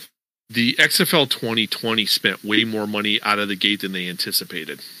 The XFL 2020 spent way more money out of the gate than they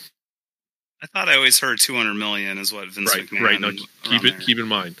anticipated. I thought I always heard 200 million is what Vince McMahon. Right. Now, keep in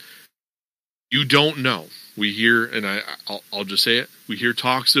mind. You don't know. We hear, and I'll just say it. We hear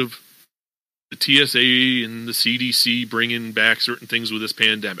talks of the TSA and the CDC bringing back certain things with this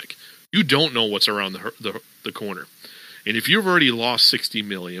pandemic. You don't know what's around the corner. And if you've already lost 60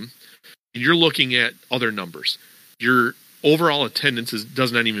 million, and you're looking at other numbers, your overall attendance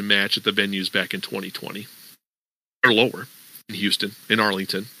does not even match at the venues back in 2020. Or lower in Houston, in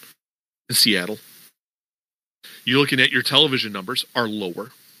Arlington, in Seattle. You're looking at your television numbers are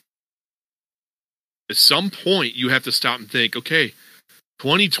lower. At some point, you have to stop and think, okay,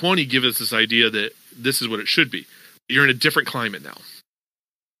 2020 gives us this idea that this is what it should be. You're in a different climate now.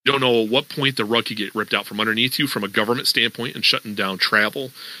 You don't know at what point the rug could get ripped out from underneath you from a government standpoint and shutting down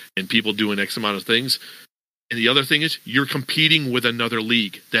travel and people doing X amount of things. And the other thing is you're competing with another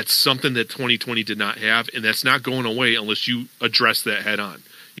league. That's something that 2020 did not have, and that's not going away unless you address that head on.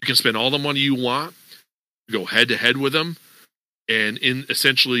 You can spend all the money you want, go head to head with them, and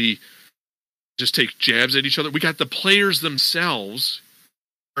essentially just take jabs at each other. We got the players themselves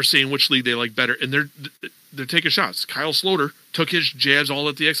are saying which league they like better, and they're taking shots. Kyle Sloter took his jabs all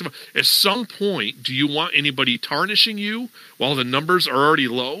at the XFL. At some point, do you want anybody tarnishing you while the numbers are already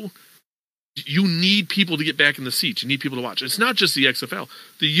low? You need people to get back in the seats. You need people to watch. It's not just the XFL.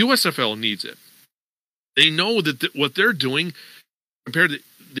 The USFL needs it. They know that what they're doing, compared to,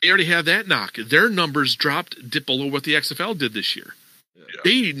 they already have that knock. Their numbers dipped below what the XFL did this year. Yeah.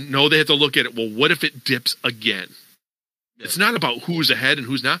 They know they have to look at it. Well, what if it dips again? Yeah. It's not about who's ahead and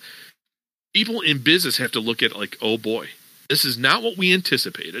who's not. People in business have to look at it like, oh boy, this is not what we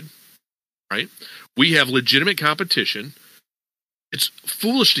anticipated, right? We have legitimate competition. It's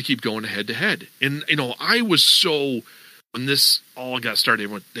foolish to keep going head to head. And, I was so, when this all got started,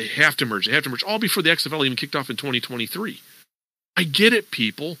 everyone, they have to merge, all before the XFL even kicked off in 2023. I get it,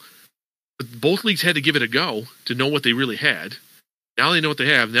 people. But both leagues had to give it a go to know what they really had. Now they know what they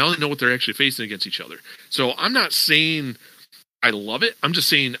have. Now they know what they're actually facing against each other. So I'm not saying I love it. I'm just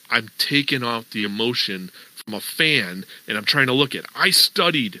saying I'm taking off the emotion from a fan, and I'm trying to look at it. I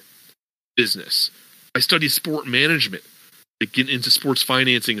studied business. I studied sport management. Getting into sports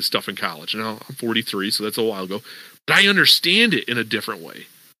financing and stuff in college. Now I'm 43, so that's a while ago. But I understand it in a different way.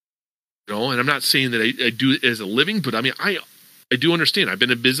 And I'm not saying that I do it as a living, but I mean, I do understand. I've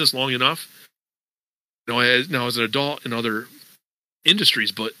been in business long enough, now as an adult in other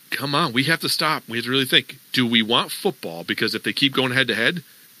industries, but come on, we have to stop. We have to really think, do we want football? Because if they keep going head to head,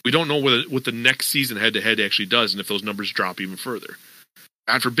 we don't know what the next season head to head actually does, and if those numbers drop even further.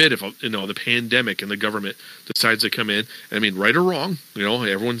 God forbid if the pandemic and the government decides to come in. I mean, right or wrong,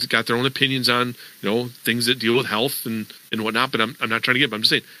 everyone's got their own opinions on things that deal with health and whatnot. But I'm not trying to I'm just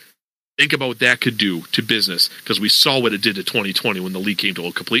saying, think about what that could do to business, because we saw what it did to 2020 when the league came to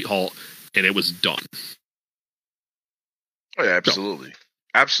a complete halt and it was done. Oh yeah, absolutely,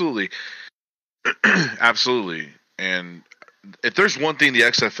 absolutely, absolutely. And if there's one thing the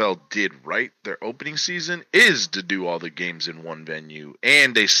XFL did right their opening season is to do all the games in one venue,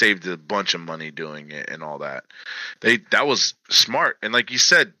 and they saved a bunch of money doing it and all that. That was smart, and like you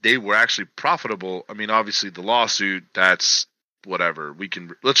said, they were actually profitable. I mean, obviously the lawsuit, that's whatever.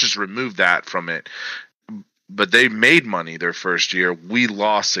 Let's just remove that from it. But they made money their first year. We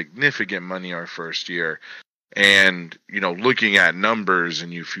lost significant money our first year, and looking at numbers,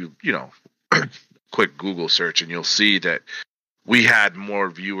 and if you quick Google search, and you'll see that we had more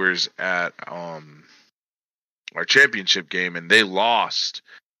viewers at our championship game, and they lost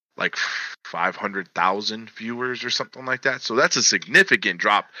like 500,000 viewers or something like that. So that's a significant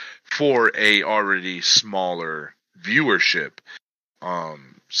drop for a already smaller viewership.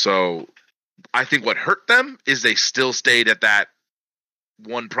 So I think what hurt them is they still stayed at that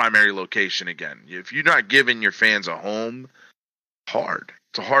one primary location again. If you're not giving your fans a home,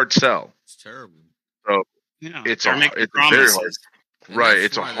 it's a hard sell. It's terrible. So yeah, it's very hard. Right,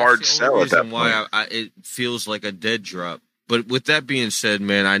 it's a hard sell at that point. Why it feels like a dead drop. But with that being said,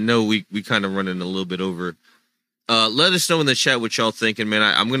 man, I know we kind of running a little bit over. Let us know in the chat what y'all thinking, man.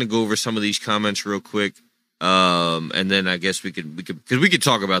 I'm going to go over some of these comments real quick. And then I guess we could, because we could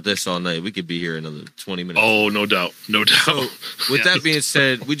talk about this all night. We could be here another 20 minutes. Oh, no doubt. No doubt. So, with that being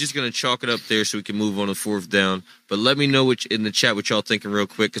said, we're just going to chalk it up there so we can move on to fourth down. But let me know in the chat what y'all thinking real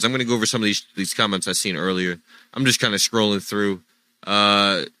quick, because I'm going to go over some of these comments I seen earlier. I'm just kind of scrolling through.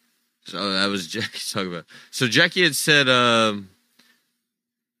 So that was Jackie talking about. So Jackie had said, I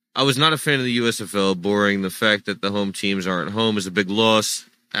was not a fan of the USFL. Boring. The fact that the home teams aren't home is a big loss.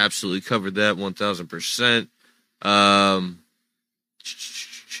 Absolutely covered that 1,000%.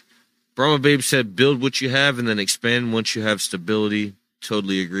 Brahma Babe said, build what you have and then expand once you have stability.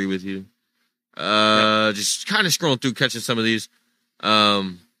 Totally agree with you. Just kind of scrolling through, catching some of these.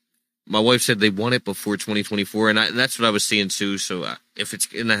 My wife said they want it before 2024, and that's what I was seeing too. So if it's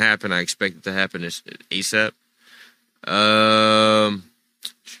going to happen, I expect it to happen ASAP.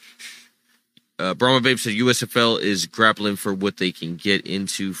 Brahma Babe said USFL is grappling for what they can get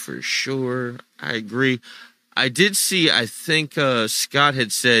into for sure. I agree. I did see, I think Scott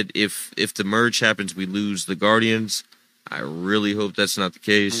had said if the merge happens, we lose the Guardians. I really hope that's not the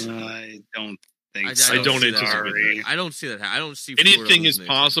case. I don't think I so. don't anticipate that. I don't see that. I don't see anything is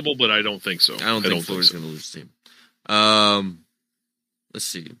possible, but I don't think so. I don't think Florida's going to lose the team. Let's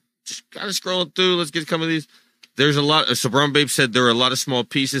see. Just kind of scrolling through. Let's get some of these. There's a lot. So Brown Babe said there are a lot of small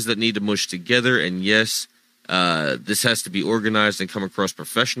pieces that need to mush together, and yes, this has to be organized and come across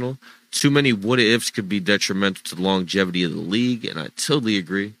professional. Too many what-ifs could be detrimental to the longevity of the league, and I totally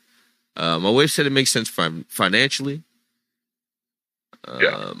agree. My wife said it makes sense financially.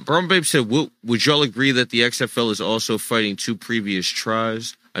 Brown Babe said, would y'all agree that the XFL is also fighting 2 previous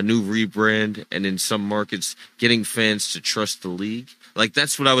tries, a new rebrand, and in some markets, getting fans to trust the league? Like,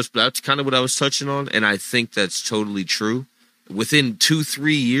 that's kind of what I was touching on, and I think that's totally true. Within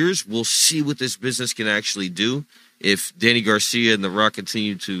 2-3 years, we'll see what this business can actually do. If Danny Garcia and The Rock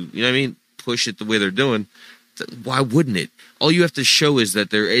continue to, push it the way they're doing, why wouldn't it? All you have to show is that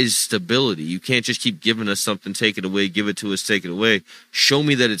there is stability. You can't just keep giving us something, take it away, give it to us, take it away. Show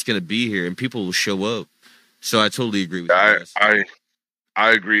me that it's going to be here, and people will show up. So I totally agree with you.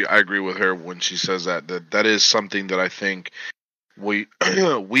 I agree. I agree with her when she says that is something that I think we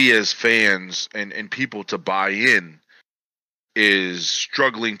as fans and people to buy in is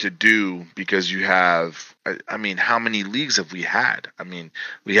struggling to do, because you have, I mean, how many leagues have we had? I mean,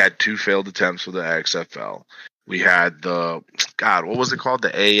 we had 2 failed attempts for the XFL. We had what was it called?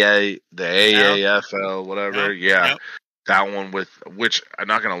 The AAFL, whatever. Yep. That one with which, I'm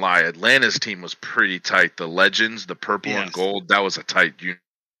not going to lie, Atlanta's team was pretty tight. The Legends, the purple and gold, that was a tight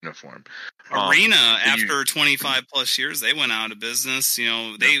uniform. Arena, after 25 plus years, they went out of business.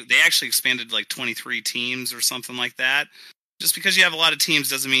 They actually expanded like 23 teams or something like that. Just because you have a lot of teams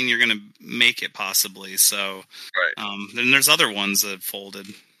doesn't mean you're going to make it possibly. So, then there's other ones that folded.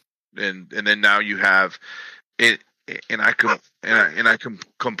 And then now you have it, and I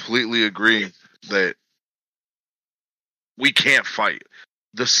completely agree that we can't fight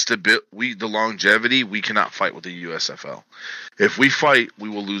the longevity. We cannot fight with the USFL. If we fight, we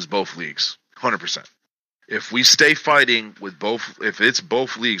will lose both leagues, 100%. If we stay fighting with both, if it's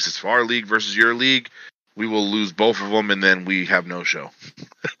both leagues, it's our league versus your league, we will lose both of them, and then we have no show.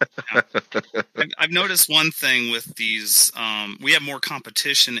 I've noticed one thing with these. We have more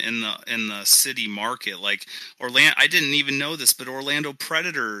competition in the city market. Like Orlando, I didn't even know this, but Orlando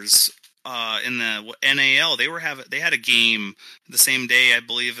Predators in the NAL, they had a game the same day, I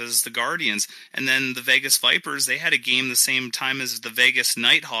believe, as the Guardians, and then the Vegas Vipers, they had a game the same time as the Vegas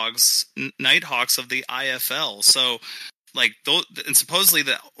Nighthawks of the IFL. So, like, and supposedly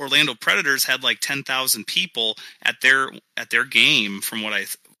the Orlando Predators had like 10,000 people at their game from what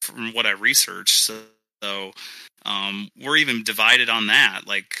I researched. So we're even divided on that,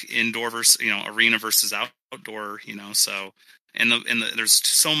 like indoor versus arena versus outdoor. So and there's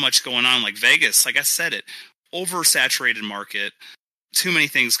so much going on. Like Vegas, like I said, oversaturated market. Too many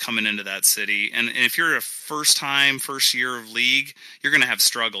things coming into that city, and if you're a first year of league, you're going to have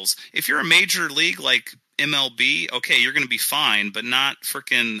struggles. If you're a major league like MLB, okay, you're going to be fine, but not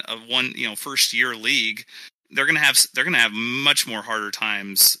freaking first year league. They're going to have much more harder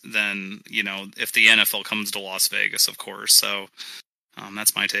times than if the NFL comes to Las Vegas, of course. So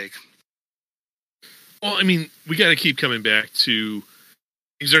that's my take. Well, I mean, we got to keep coming back to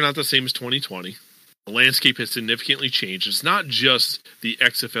things are not the same as 2020. The landscape has significantly changed. It's not just the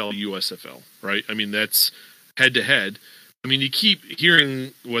XFL, USFL, right? I mean, that's head to head. I mean, you keep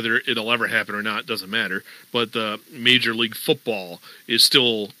hearing whether it'll ever happen or not, doesn't matter. But the Major League Football is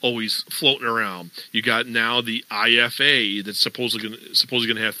still always floating around. You got now the IFA that's supposedly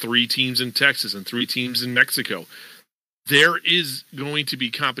going to have 3 teams in Texas and 3 teams in Mexico. There is going to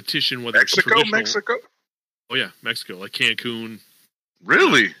be competition. Whether Mexico. Oh yeah, Mexico, like Cancun.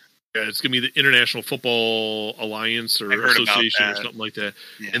 Really? Yeah, it's going to be the International Football Alliance or Association or something like that.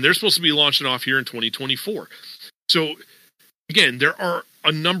 Yeah. And they're supposed to be launching off here in 2024. So, again, there are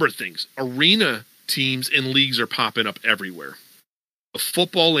a number of things. Arena teams and leagues are popping up everywhere. The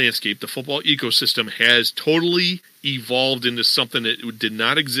football landscape, the football ecosystem has totally evolved into something that did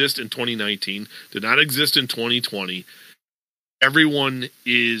not exist in 2019, did not exist in 2020. Everyone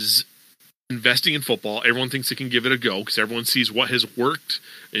is investing in football. Everyone thinks they can give it a go because everyone sees what has worked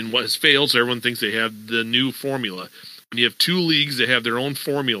and what has failed, so everyone thinks they have the new formula. When you have 2 leagues that have their own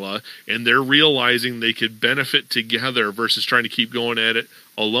formula and they're realizing they could benefit together versus trying to keep going at it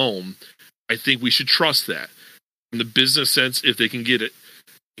alone, I think we should trust that. In the business sense, if they can get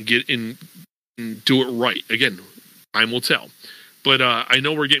in and do it right. Again, time will tell. But I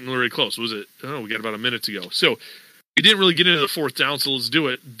know we're getting really close. We got about a minute to go. So we didn't really get into the 4th down, so let's do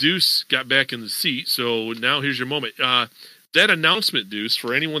it. Deuce got back in the seat, so now here's your moment. That announcement, Deuce,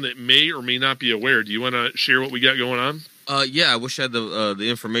 for anyone that may or may not be aware, do you want to share what we got going on? Yeah, I wish I had the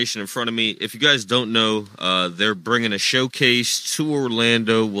information in front of me. If you guys don't know, they're bringing a showcase to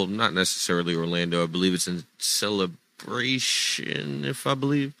Orlando. Well, not necessarily Orlando. I believe it's in Celebration,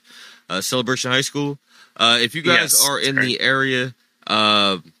 Celebration High School. If you guys are in the area,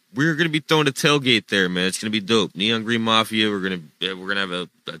 we're going to be throwing a tailgate there, man. It's going to be dope. Neon Green Mafia, we're going to have a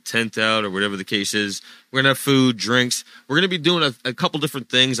tent out or whatever the case is. We're going to have food, drinks. We're going to be doing a couple different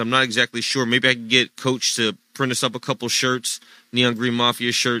things. I'm not exactly sure. Maybe I can get Coach to print us up a couple shirts, Neon Green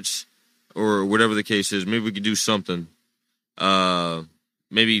Mafia shirts, or whatever the case is. Maybe we could do something.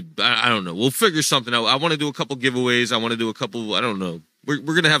 Maybe, I don't know. We'll figure something out. I want to do a couple giveaways. I want to do a couple, I don't know. We're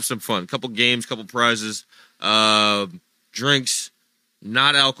going to have some fun. Couple games, couple prizes, drinks.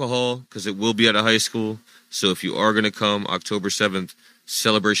 Not alcohol, because it will be at a high school. So if you are going to come October 7th,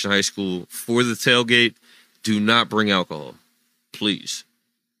 Celebration High School, for the tailgate, do not bring alcohol. Please.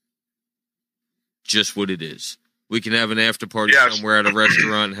 Just what it is. We can have an after party somewhere at a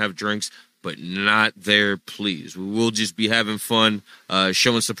restaurant and have drinks, but not there, please. We will just be having fun,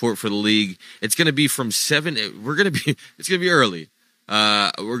 showing support for the league. It's going to be from 7. It's going to be early.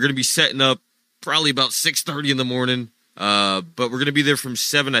 We're going to be setting up probably about 6:30 in the morning. But we're going to be there from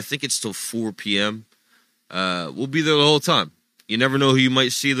 7. I think it's till 4 p.m. We'll be there the whole time. You never know who you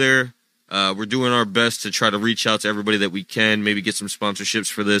might see there. We're doing our best to try to reach out to everybody that we can, maybe get some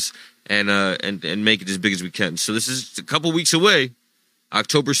sponsorships for this and make it as big as we can. So this is a couple weeks away,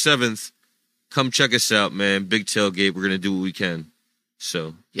 October 7th. Come check us out, man. Big tailgate. We're going to do what we can.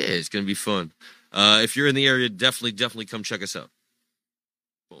 So yeah, it's going to be fun. If you're in the area, definitely come check us out.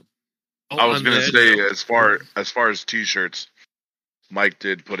 I was going to say, as far as T-shirts, Mike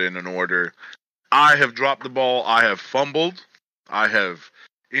did put in an order. I have dropped the ball. I have fumbled. I have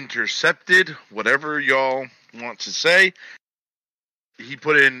intercepted, whatever y'all want to say. He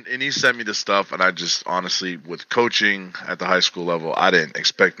put in, and he sent me the stuff, and I just, honestly, with coaching at the high school level, I didn't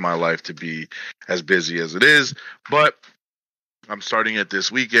expect my life to be as busy as it is. But I'm starting it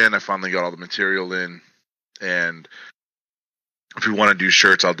this weekend. I finally got all the material in, and if we want to do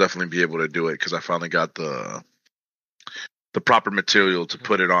shirts, I'll definitely be able to do it because I finally got the proper material to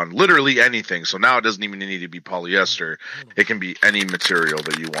put it on. Literally anything. So now it doesn't even need to be polyester. It can be any material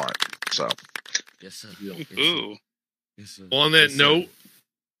that you want. So, yes, sir. Ooh. Yes, sir. Well, on that note,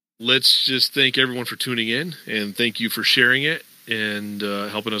 let's just thank everyone for tuning in, and thank you for sharing it and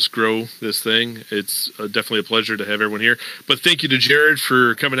helping us grow this thing. It's definitely a pleasure to have everyone here. But thank you to Jared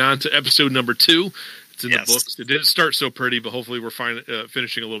for coming on to episode number 2. It's in the books. It didn't start so pretty, but hopefully we're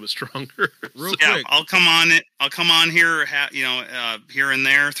finishing a little bit stronger. Real quick. I'll come on here, here and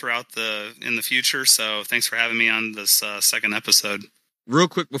there throughout in the future. So thanks for having me on this second episode. Real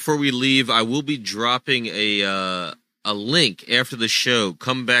quick before we leave, I will be dropping a link after the show.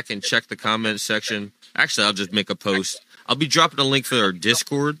 Come back and check the comment section. Actually, I'll just make a post. I'll be dropping a link for our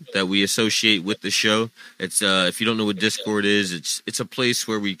Discord that we associate with the show. It's if you don't know what Discord is, it's a place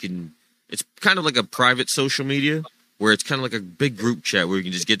where we can. It's kind of like a private social media where it's kind of like a big group chat where you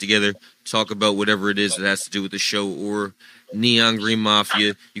can just get together, talk about whatever it is that has to do with the show or Neon Green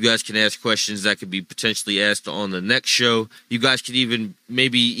Mafia. You guys can ask questions that could be potentially asked on the next show. You guys could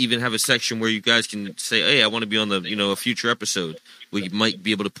maybe even have a section where you guys can say, hey, I want to be on a future episode. We might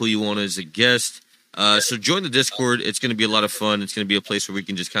be able to pull you on as a guest. So join the Discord. It's going to be a lot of fun. It's going to be a place where we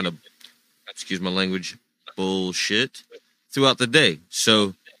can just kind of, excuse my language, bullshit. throughout the day.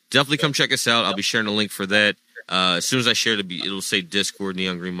 So definitely come check us out. I'll be sharing a link for that. As soon as I share it, it'll say Discord,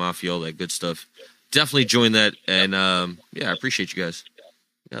 Neon Green Mafia, all that good stuff. Definitely join that. And yeah, I appreciate you guys.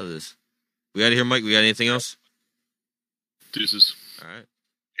 Got this. We out of here, Mike. We got anything else? Deuces. All right.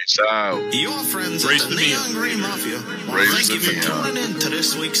 Peace out. Your friends Raise at the the Neon neon. Green Mafia. Raise Thank the you for neon. tuning in to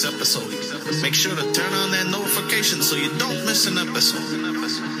this week's episode. Make sure to turn on that notification so you don't miss an episode.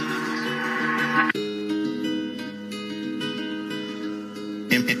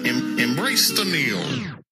 Embrace the neon.